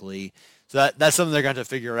out quickly. So that's something they're going to have to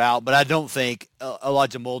figure out. But I don't think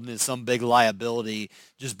Elijah Molden is some big liability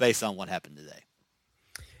just based on what happened today.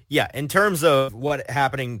 Yeah, in terms of what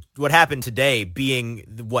happened today being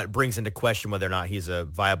what brings into question whether or not he's a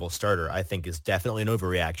viable starter, I think is definitely an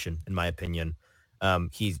overreaction, in my opinion.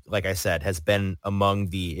 He, like I said, has been among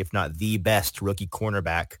the, if not the best rookie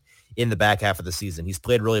cornerback in the back half of the season. He's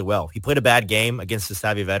played really well. He played a bad game against a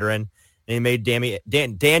savvy veteran, and he made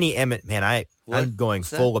Danny Emmett. Man, I'm going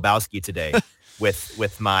full Lebowski today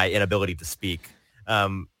with my inability to speak.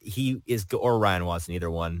 He is, or Ryan Watson, either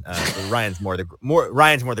one. Ryan's more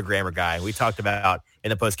the grammar guy. We talked about in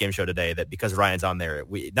the post game show today that because Ryan's on there,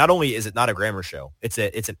 not only is it not a grammar show,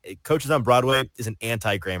 Coaches on Broadway is an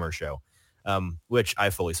anti-grammar show, which I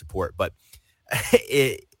fully support. But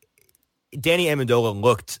Danny Amendola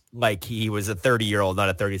looked like he was a 30-year-old, not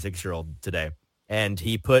a 36-year-old today, and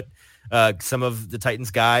he put some of the Titans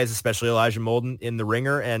guys, especially Elijah Molden, in the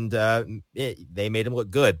ringer, and they made him look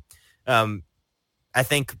good. I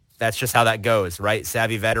think that's just how that goes, right?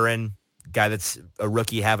 Savvy veteran, guy that's a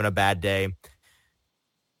rookie having a bad day.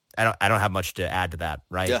 I don't have much to add to that,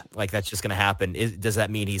 right? Yeah. Like that's just going to happen. Does that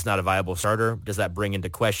mean he's not a viable starter? Does that bring into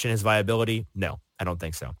question his viability? No, I don't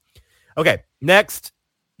think so. Okay, next,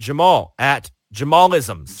 Jamal at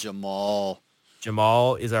Jamalisms.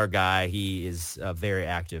 Jamal is our guy. He is very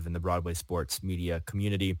active in the Broadway sports media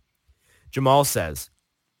community. Jamal says,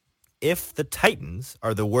 if the Titans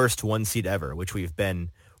are the worst one seed ever, which we've been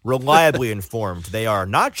reliably informed, they are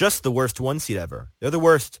not just the worst one seed ever. They're the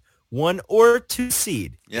worst 1 or 2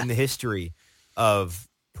 seed in the history of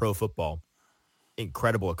pro football.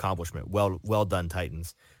 Incredible accomplishment. Well done,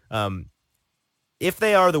 Titans. If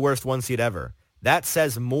they are the worst one seed ever, that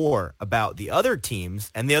says more about the other teams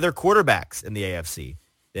and the other quarterbacks in the AFC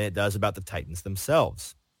than it does about the Titans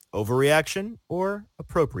themselves. Overreaction or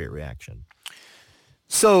appropriate reaction?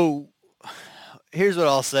 So here's what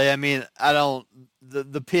I'll say. I mean,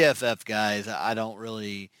 the PFF guys, I don't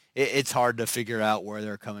really, it's hard to figure out where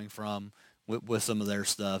they're coming from with some of their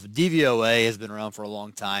stuff. DVOA has been around for a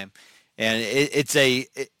long time, and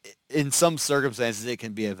in some circumstances, it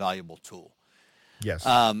can be a valuable tool. Yes.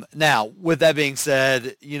 Now, with that being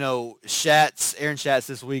said, Aaron Schatz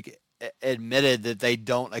this week admitted that they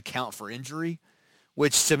don't account for injury,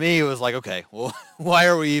 which to me was like, okay, well, why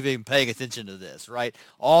are we even paying attention to this, right?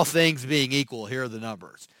 All things being equal, here are the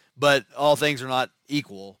numbers. But all things are not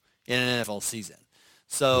equal in an NFL season.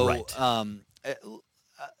 So right.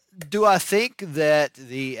 Do I think that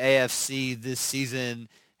the AFC this season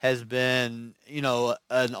has been,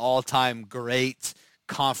 an all-time great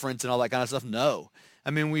conference and all that kind of stuff? No.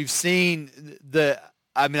 I mean, we've seen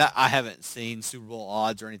I haven't seen Super Bowl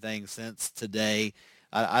odds or anything since today.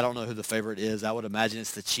 I don't know who the favorite is. I would imagine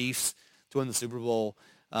it's the Chiefs to win the Super Bowl.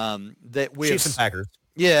 Chiefs and Packers.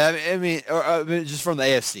 Yeah, I mean, just from the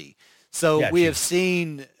AFC. So we have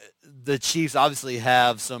seen the Chiefs obviously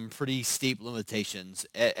have some pretty steep limitations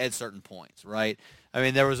at certain points, right? I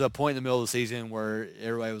mean, there was a point in the middle of the season where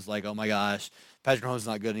everybody was like, oh my gosh, Patrick Mahomes is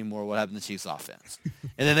not good anymore. What happened to the Chiefs offense?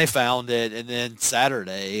 And then they found it, and then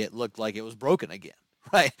Saturday it looked like it was broken again.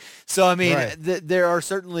 Right. So, I mean, there are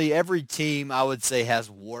certainly every team, I would say, has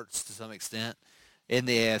warts to some extent in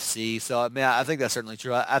the AFC. So, I mean, I think that's certainly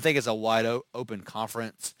true. I think it's a wide open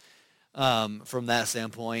conference from that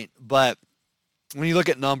standpoint. But when you look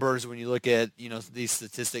at numbers, when you look at, these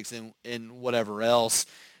statistics and whatever else,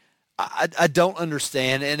 I don't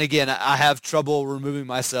understand. And, again, I have trouble removing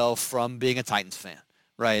myself from being a Titans fan.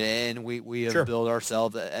 Right. And we have built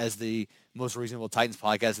ourselves as the most reasonable Titans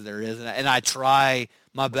podcast that there is. And I try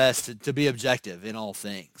my best to be objective in all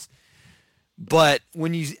things. But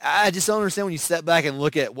I just don't understand when you step back and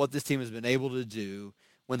look at what this team has been able to do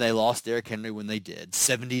when they lost Derrick Henry when they did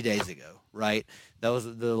 70 days ago, right? That was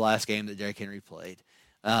the last game that Derrick Henry played.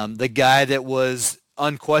 The guy that was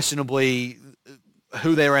unquestionably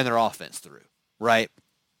who they ran their offense through, right?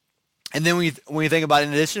 And then when you think about it,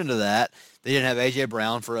 in addition to that, they didn't have A.J.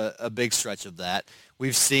 Brown for a big stretch of that.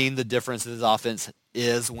 We've seen the difference that his offense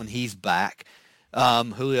is when he's back.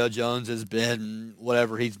 Julio Jones has been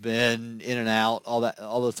whatever he's been, in and out,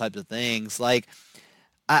 all those types of things. Like,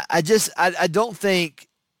 I don't think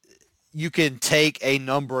you can take a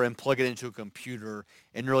number and plug it into a computer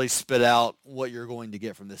and really spit out what you're going to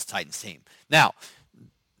get from this Titans team. Now,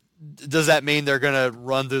 does that mean they're going to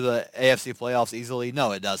run through the AFC playoffs easily?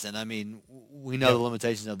 No, it doesn't. I mean, we know the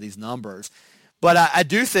limitations of these numbers. But I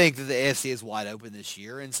do think that the AFC is wide open this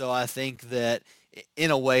year, and so I think that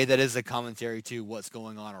in a way that is a commentary to what's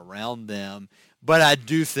going on around them. But I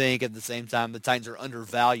do think at the same time the Titans are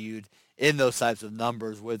undervalued in those types of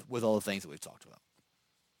numbers with all the things that we've talked about.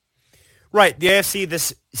 Right. The AFC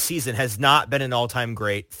this season has not been an all-time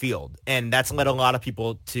great field, and that's led a lot of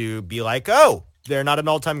people to be like, oh, they're not an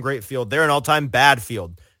all-time great field. They're an all-time bad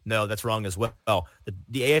field. No, that's wrong as well.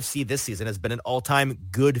 The AFC this season has been an all-time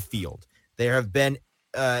good field. There have been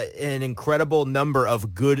an incredible number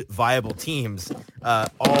of good, viable teams,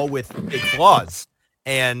 all with big flaws.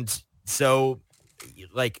 And so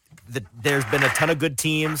like there's been a ton of good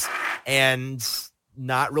teams and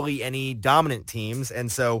not really any dominant teams.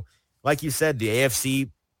 And so, like you said, the AFC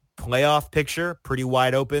playoff picture, pretty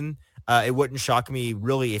wide open. It wouldn't shock me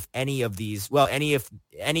really if any of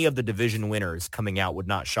the division winners coming out would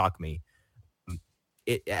not shock me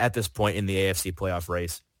at this point in the AFC playoff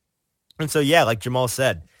race. And so, yeah, like Jamal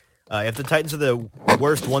said, if the Titans are the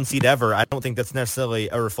worst one seed ever, I don't think that's necessarily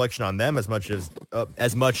a reflection on them as much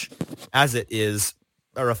as it is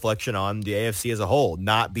a reflection on the AFC as a whole,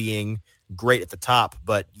 not being great at the top,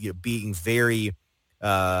 but being very,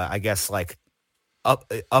 I guess, like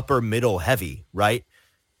upper middle heavy, right?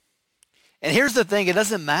 And here's the thing: it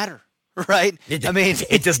doesn't matter, right?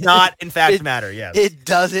 It does not, in fact, matter. Yes, it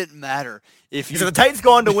doesn't matter if the Titans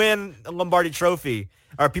go on to win a Lombardi Trophy.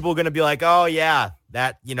 Are people going to be like, oh yeah,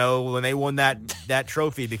 that when they won that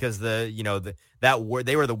trophy because they were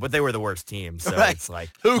the worst team. So right. It's like,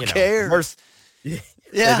 who cares? Worst,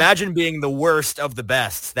 yeah. Imagine being the worst of the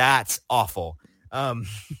best. That's awful.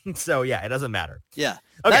 So yeah, it doesn't matter. Yeah.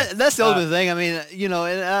 Okay. That's the other thing. I mean,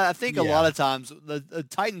 and I think a lot of times the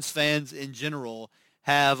Titans fans in general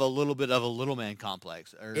have a little bit of a little man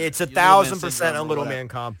complex. It's 1,000% a little man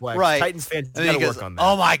complex. Right. Titans fans got to work on that.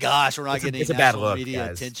 Oh my gosh, we're not getting it's a bad look, media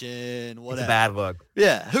guys. attention. Whatever. It's a bad look.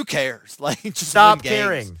 Yeah. Who cares? Like, just stop win games.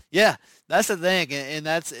 caring. Yeah. That's the thing. And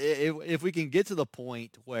that's if we can get to the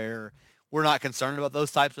point where we're not concerned about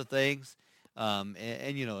those types of things. And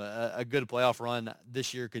a good playoff run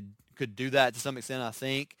this year could do that to some extent, I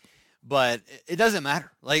think. But it doesn't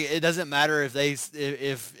matter. Like, it doesn't matter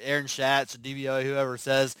if Aaron Schatz or DVOA, whoever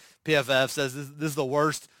says, PFF says this is the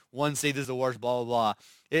worst one seed, this is the worst, blah, blah, blah.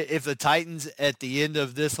 If the Titans at the end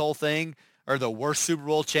of this whole thing are the worst Super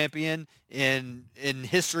Bowl champion in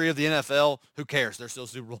history of the NFL, who cares? They're still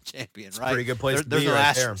Super Bowl champion, right? Pretty good place to There's be no right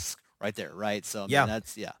asterisk right there, right? So,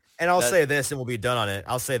 that's. And I'll say this, and we'll be done on it.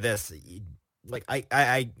 I'll say this. Like,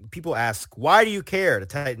 I people ask, why do you care, to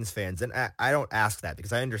Titans fans? And I don't ask that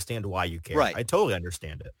because I understand why you care. Right. I totally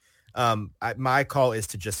understand it. My call is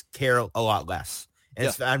to just care a lot less.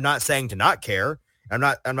 And I'm not saying to not care. I'm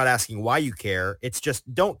not asking why you care. It's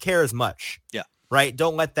just don't care as much. Yeah. Right.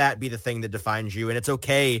 Don't let that be the thing that defines you. And it's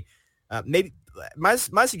okay. Maybe my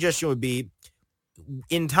suggestion would be,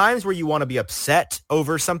 in times where you want to be upset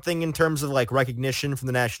over something in terms of like recognition from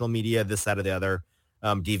the national media, this, that, or the other,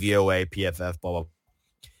 DVOA, PFF, blah, blah.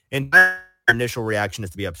 And our initial reaction is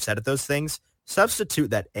to be upset at those things. Substitute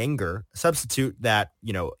that anger, substitute that,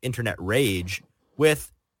 internet rage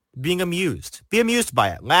with being amused. Be amused by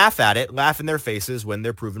it. Laugh at it. Laugh in their faces when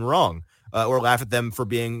they're proven wrong, or laugh at them for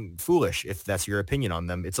being foolish, if that's your opinion on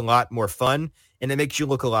them. It's a lot more fun, and it makes you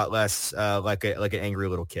look a lot less like an angry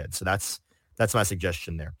little kid. So that's my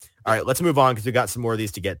suggestion there. All right, let's move on because we got some more of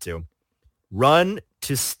these to get to. Run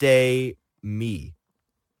to stay me.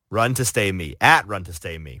 Run to stay me. At Run to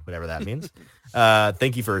Stay Me, whatever that means.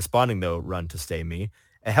 Thank you for responding, though, Run to Stay Me.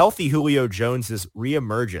 A healthy Julio Jones'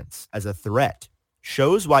 reemergence as a threat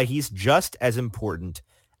shows why he's just as important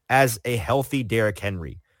as a healthy Derrick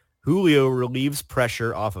Henry. Julio relieves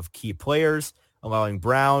pressure off of key players, allowing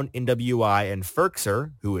Brown, NWI, and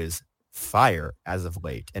Ferkser, who is fire as of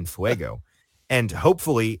late, and Fuego, and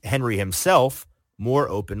hopefully Henry himself, more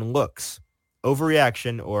open looks.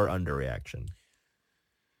 Overreaction or underreaction?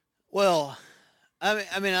 Well,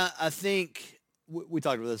 I think we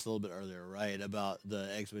talked about this a little bit earlier, right? About the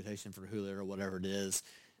expectation for Julio or whatever it is.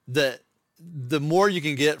 The more you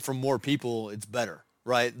can get from more people, it's better,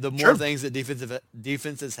 right? The more things that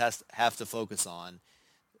defenses have to focus on,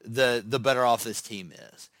 the better off this team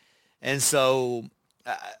is. And so,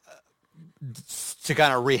 to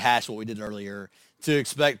kind of rehash what we did earlier, to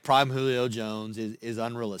expect prime Julio Jones is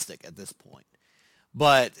unrealistic at this point.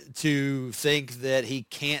 But to think that he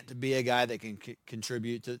can't be a guy that can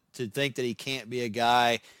contribute, to think that he can't be a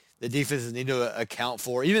guy the defenses need to account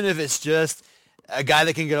for, even if it's just a guy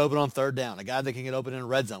that can get open on third down, a guy that can get open in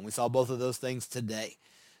red zone. We saw both of those things today.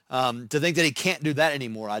 To think that he can't do that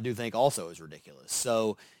anymore, I do think also is ridiculous.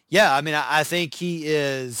 So, yeah, I think he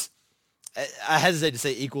is, I hesitate to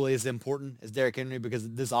say equally as important as Derrick Henry because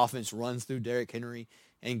this offense runs through Derrick Henry,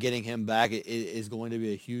 and getting him back is going to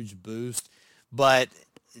be a huge boost. But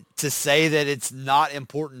to say that it's not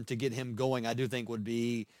important to get him going, I do think would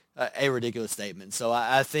be a ridiculous statement. So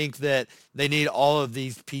I think that they need all of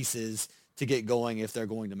these pieces to get going if they're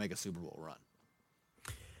going to make a Super Bowl run.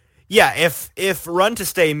 Yeah, if Run to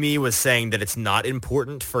Stay Me was saying that it's not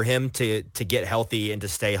important for him to get healthy and to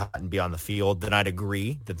stay hot and be on the field, then I'd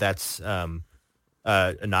agree that that's not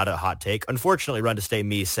a hot take. Unfortunately, Run to Stay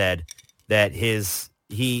Me said that he's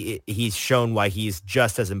shown why he's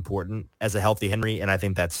just as important as a healthy Henry, and I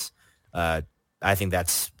think that's I think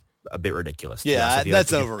that's a bit ridiculous. to be honest Yeah, with you.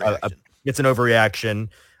 that's I think overreaction. it's an overreaction.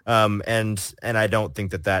 And I don't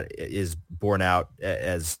think that is borne out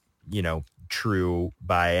as, true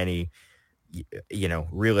by any,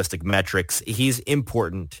 realistic metrics. He's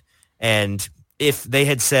important. And if they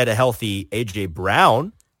had said a healthy A.J.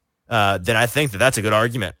 Brown, then I think that that's a good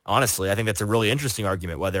argument. Honestly, I think that's a really interesting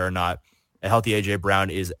argument, whether or not a healthy A.J. Brown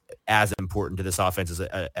is as important to this offense as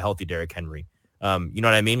a healthy Derrick Henry. You know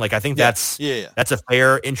what I mean? Like, I think that's a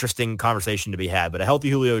fair, interesting conversation to be had. But a healthy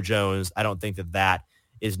Julio Jones, I don't think that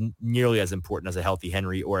is nearly as important as a healthy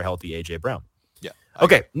Henry or a healthy A.J. Brown. Yeah.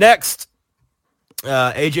 Okay, next.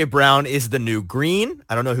 A.J. Brown is the new Green.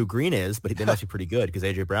 I don't know who Green is, but they must be pretty good because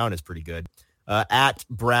A.J. Brown is pretty good. At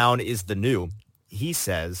Brown is the new. He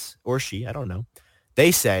says, or she, I don't know.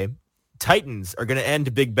 They say, Titans are going to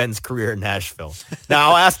end Big Ben's career in Nashville. Now,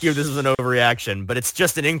 I'll ask you if this is an overreaction, but it's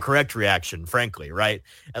just an incorrect reaction, frankly, right?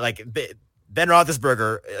 Like, Ben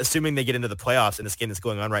Roethlisberger, assuming they get into the playoffs and this game that's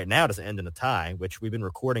going on right now doesn't end in a tie, which we've been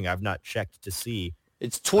recording. I've not checked to see.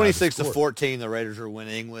 It's 26-14. The Raiders are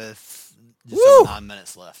winning with just over 9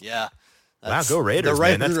 minutes left. Yeah. Wow, go Raiders, The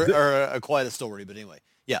Raiders man. are quite a story, but anyway.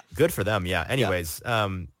 Yeah. Good for them, yeah. Anyways,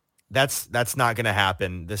 that's not going to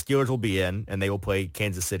happen. The Steelers will be in, and they will play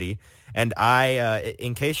Kansas City. And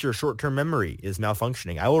in case your short-term memory is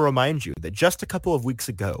malfunctioning, I will remind you that just a couple of weeks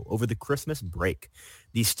ago, over the Christmas break,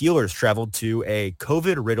 the Steelers traveled to a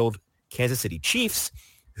COVID-riddled Kansas City Chiefs,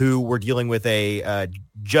 who were dealing with a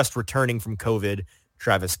just returning from COVID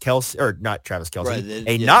Travis Kelce, or not Travis Kelce,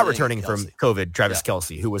 right, not returning from COVID Travis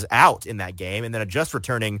Kelce, who was out in that game, and then a just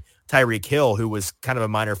returning Tyreek Hill, who was kind of a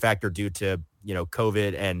minor factor due to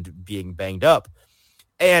COVID and being banged up.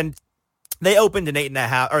 And they opened an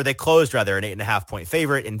 8.5, or they closed rather an 8.5 point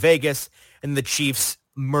favorite in Vegas, and the Chiefs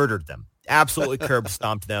murdered them, absolutely curb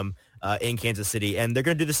stomped them in Kansas City, and they're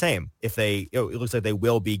going to do the same if they. It looks like they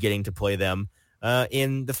will be getting to play them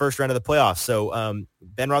in the first round of the playoffs. So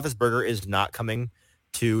Ben Roethlisberger is not coming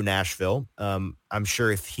to Nashville. I'm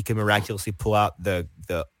sure if he can miraculously pull out the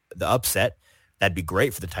upset, that'd be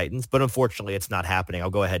great for the Titans. But unfortunately, it's not happening. I'll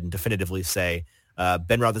go ahead and definitively say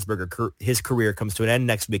Ben Roethlisberger, his career comes to an end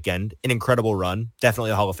next weekend. An incredible run,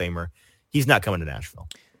 definitely a Hall of Famer. He's not coming to Nashville.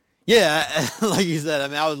 Yeah, like you said, I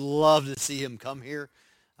mean, I would love to see him come here.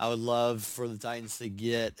 I would love for the Titans to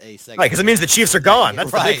get a second. Right, because it means the Chiefs are gone.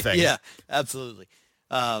 That's right, the big thing. Yeah, absolutely.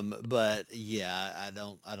 But yeah,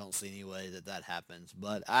 I don't see any way that happens.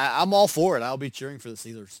 But I'm all for it. I'll be cheering for the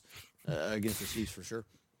Steelers against the Chiefs for sure.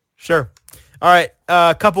 Sure. All right,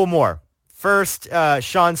 a couple more. First,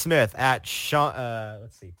 Sean Smith at Shauner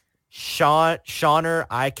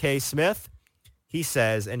I.K. Smith. He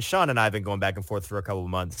says, and Sean and I have been going back and forth for a couple of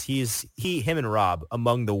months. Him and Rob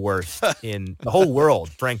among the worst in the whole world,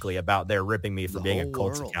 frankly, about their ripping me for being a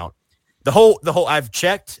Colts account. The whole, I've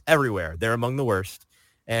checked everywhere. They're among the worst.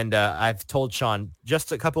 And I've told Sean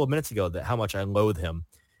just a couple of minutes ago that how much I loathe him.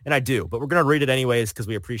 And I do, but we're going to read it anyways because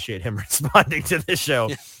we appreciate him responding to this show.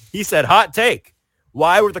 Yeah. He said, hot take.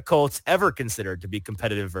 Why were the Colts ever considered to be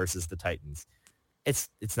competitive versus the Titans? It's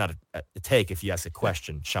not a take if you ask a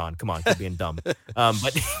question, Sean. Come on, quit being dumb.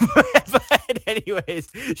 But anyways,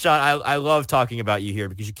 Sean, I love talking about you here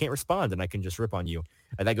because you can't respond and I can just rip on you.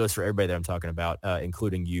 And that goes for everybody that I'm talking about,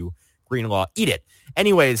 including you. Greenlaw, eat it.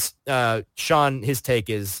 Anyways, Sean, his take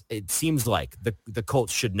is it seems like the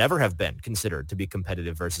Colts should never have been considered to be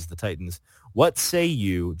competitive versus the Titans. What say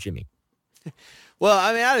you, Jimmy? Well,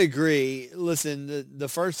 I mean, I'd agree. Listen, the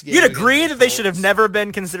first game... You'd agree that they should have never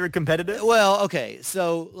been considered competitive? Well, okay,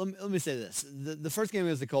 so let me say this. The first game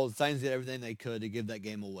against the Colts, the Titans did everything they could to give that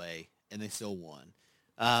game away, and they still won.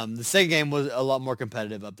 The second game was a lot more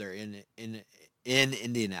competitive up there in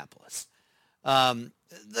Indianapolis.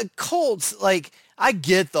 The Colts, like, I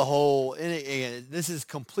get the whole, and again, this is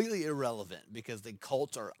completely irrelevant because the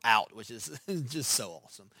Colts are out, which is just so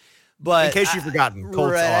awesome. But in case you've forgotten,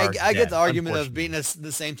 Colts are I get the argument of beating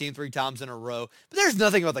the same team 3 times in a row, but there's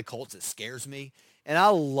nothing about the Colts that scares me. And I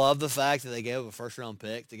love the fact that they gave up a first-round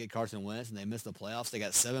pick to get Carson Wentz, and they missed the playoffs. They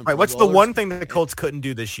got 7 Right, what's the one thing that the Colts couldn't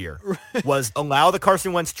do this year was allow the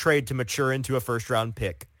Carson Wentz trade to mature into a first-round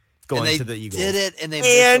pick. Going to the Eagles. Did it, and they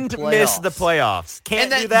missed the playoffs. Can't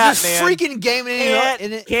do that, man. Freaking game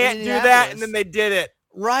can't do that, and then they did it.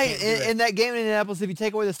 Right, in that game in Indianapolis, if you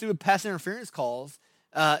take away the stupid pass interference calls.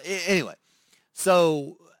 Anyway,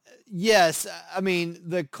 so, yes, I mean,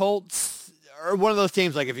 the Colts are one of those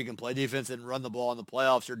teams, like, if you can play defense and run the ball in the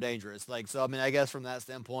playoffs, you're dangerous. Like, so, I mean, I guess from that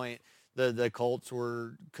standpoint, the Colts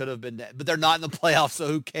could have been, but they're not in the playoffs, so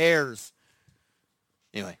who cares?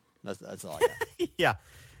 Anyway, that's all I got.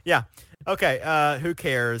 Yeah. Okay, who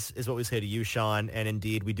cares is what we say to you, Sean, and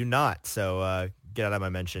indeed we do not. So get out of my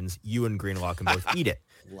mentions. You and Greenlaw can both eat it.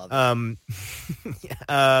 Love it.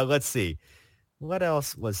 Let's see. What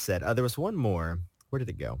else was said? There was one more. Where did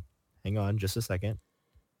it go? Hang on just a second.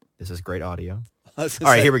 This is great audio. All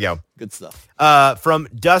right, here we go. Good stuff. From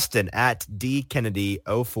Dustin at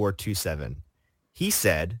DKennedy0427. He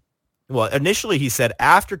said, well, initially he said,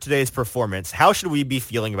 after today's performance, how should we be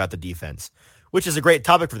feeling about the defense? Which is a great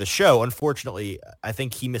topic for the show. Unfortunately, I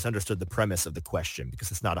think he misunderstood the premise of the question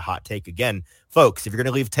because it's not a hot take. Again, folks, if you're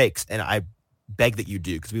going to leave takes, and I beg that you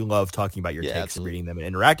do because we love talking about your takes absolutely. and reading them and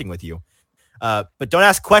interacting with you. But don't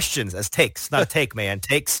ask questions as takes. It's not a take, man.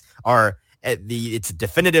 Takes are it's a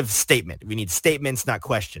definitive statement. We need statements, not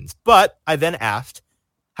questions. But I then asked,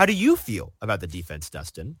 how do you feel about the defense,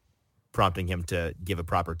 Dustin? Prompting him to give a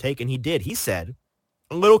proper take. And he did. He said,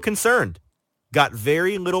 a little concerned. Got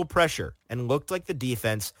very little pressure and looked like the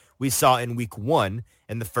defense we saw in week 1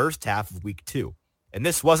 and the first half of week 2. And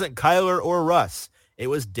this wasn't Kyler or Russ. It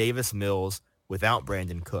was Davis Mills without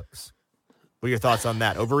Brandon Cooks. What are your thoughts on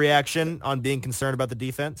that? Overreaction on being concerned about the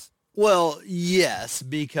defense? Well, yes,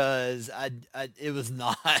 because it was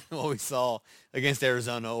not what we saw against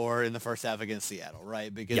Arizona or in the first half against Seattle,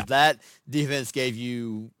 right? Because that defense gave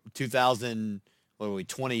you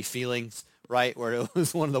 2020 feelings, right, where it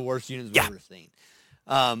was one of the worst units we've ever seen.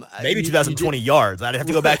 Maybe 2020 yards. I'd have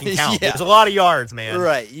to go back and count. It was a lot of yards, man.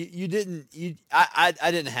 Right.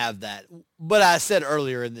 I didn't have that. But I said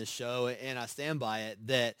earlier in this show, and I stand by it,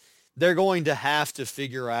 that they're going to have to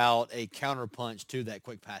figure out a counterpunch to that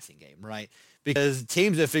quick passing game, right? Because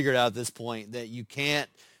teams have figured out at this point that you can't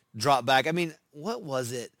drop back. I mean, what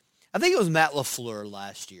was it? I think it was Matt LaFleur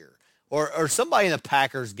last year or somebody in the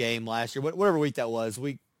Packers game last year, whatever week that was,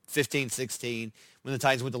 week 15, 16, when the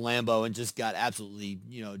Titans went to Lambeau and just got absolutely,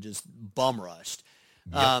 just bum rushed.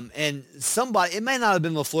 Yep. And somebody, it may not have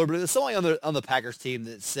been LaFleur, but it was somebody on the Packers team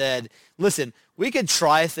that said, listen, we could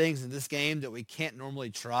try things in this game that we can't normally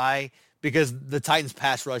try because the Titans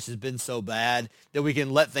pass rush has been so bad that we can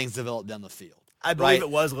let things develop down the field. I believe it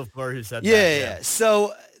was LaFleur who said that. Yeah.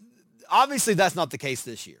 So obviously that's not the case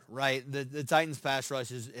this year, right? The Titans pass rush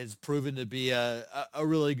has proven to be a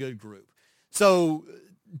really good group. So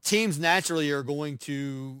teams naturally are going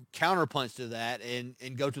to counterpunch to that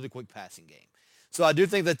and go to the quick passing game. So I do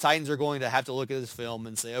think the Titans are going to have to look at this film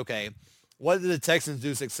and say, okay, what did the Texans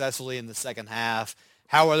do successfully in the second half?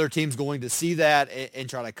 How are other teams going to see that and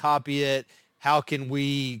try to copy it? How can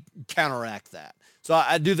we counteract that? So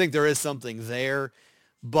I do think there is something there,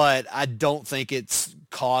 but I don't think it's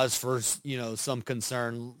cause for, some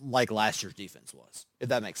concern like last year's defense was, if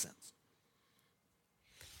that makes sense.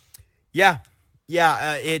 Yeah.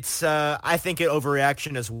 It's I think an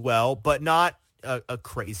overreaction as well, but not a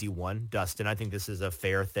crazy one, Dustin. I think this is a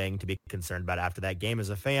fair thing to be concerned about after that game as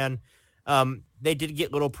a fan. They did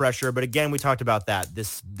get little pressure, but again, we talked about that.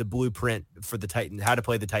 The blueprint for the Titans, how to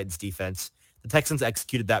play the Titans defense. The Texans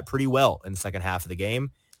executed that pretty well in the second half of the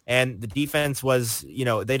game. And the defense was,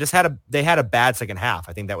 they had a bad second half.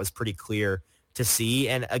 I think that was pretty clear to see.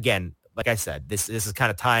 And again, like I said, this is kind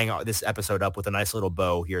of tying this episode up with a nice little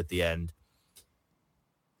bow here at the end.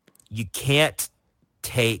 You can't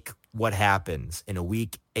take what happens in a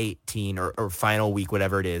week 18 or final week,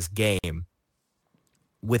 whatever it is, game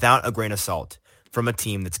without a grain of salt from a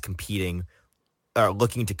team that's competing or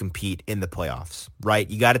looking to compete in the playoffs, right?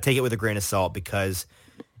 You got to take it with a grain of salt because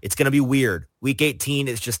it's going to be weird. Week 18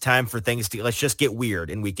 is just time for things let's just get weird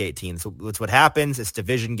in week 18. So that's what happens. It's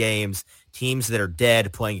division games, teams that are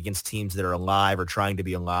dead playing against teams that are alive or trying to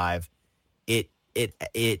be alive. It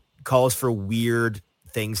calls for weird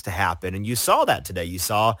things to happen. And you saw that today. You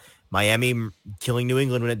saw Miami killing New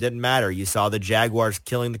England when it didn't matter. You saw the Jaguars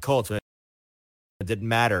killing the Colts when it didn't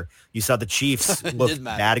matter. You saw the Chiefs look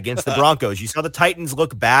bad against the Broncos. You saw the Titans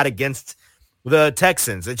look bad against the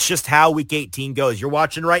Texans. It's just how week 18 goes. You're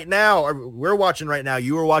watching right now, or we're watching right now.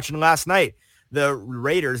 You were watching last night. The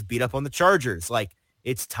Raiders beat up on the Chargers. Like,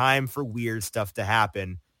 it's time for weird stuff to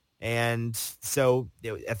happen. And so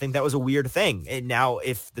I think that was a weird thing. And now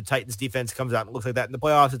if the Titans defense comes out and looks like that in the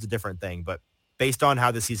playoffs, it's a different thing. But based on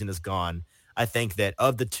how the season has gone, I think that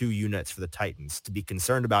of the two units for the Titans to be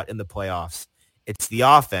concerned about in the playoffs, it's the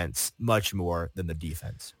offense much more than the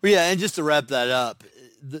defense. Well, yeah, and just to wrap that up,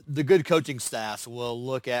 the good coaching staffs will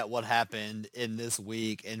look at what happened in this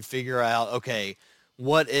week and figure out, okay,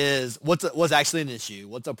 what's actually an issue?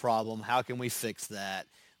 What's a problem? How can we fix that?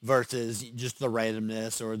 Versus just the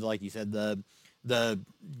randomness or, like you said, the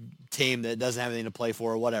team that doesn't have anything to play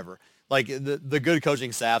for or whatever. Like the good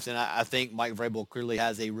coaching staffs, and I think Mike Vrabel clearly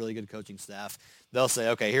has a really good coaching staff. They'll say,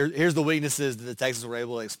 okay, here's the weaknesses that the Texans were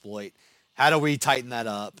able to exploit. how do we tighten that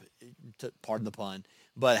up? Pardon the pun,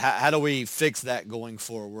 but how do we fix that going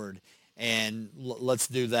forward? And let's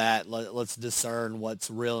do that. Let's discern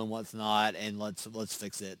what's real and what's not, and let's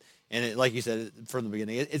fix it. And like you said from the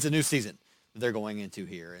beginning, it's a new season that they're going into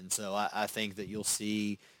here, and so I think that you'll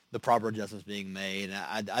see the proper adjustments being made.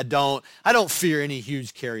 And I don't fear any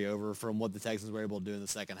huge carryover from what the Texans were able to do in the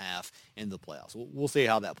second half in the playoffs. We'll see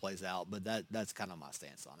how that plays out, but that's kind of my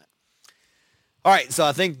stance on it. All right, so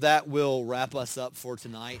I think that will wrap us up for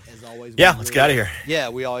tonight. As always, let's get out of here. Yeah,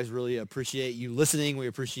 we always really appreciate you listening. We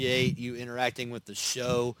appreciate you interacting with the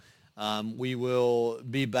show. We will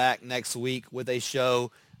be back next week with a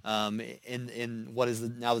show in what is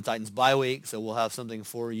now the Titans bye week, so we'll have something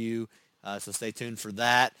for you. So stay tuned for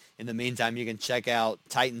that. In the meantime, you can check out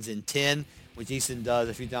Titans in 10, which Easton does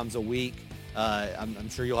a few times a week. I'm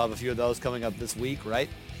sure you'll have a few of those coming up this week, right?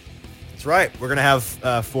 That's right. We're going to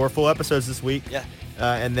have 4 full episodes this week. Yeah.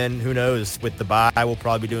 And then who knows, with the bye, we'll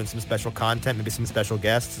probably be doing some special content, maybe some special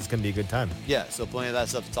guests. It's going to be a good time. Yeah, so plenty of that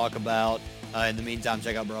stuff to talk about. In the meantime,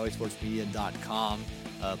 check out BroadwaySportsMedia.com.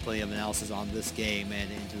 Plenty of analysis on this game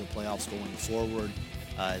and into the playoffs going forward.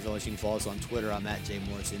 As always, you can follow us on Twitter. I'm at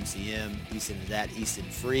JMorrisMCM. Easton is at Easton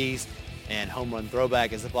Freeze. And Home Run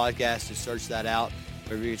Throwback is the podcast. Just search that out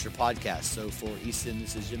wherever you get your podcast. So for Easton,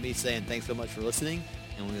 this is Jimmy saying thanks so much for listening,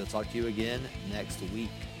 and we will talk to you again next week.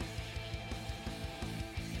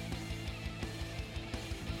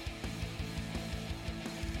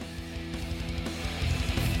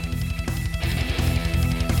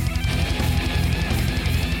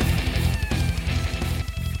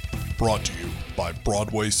 Brought to you by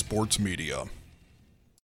Broadway Sports Media.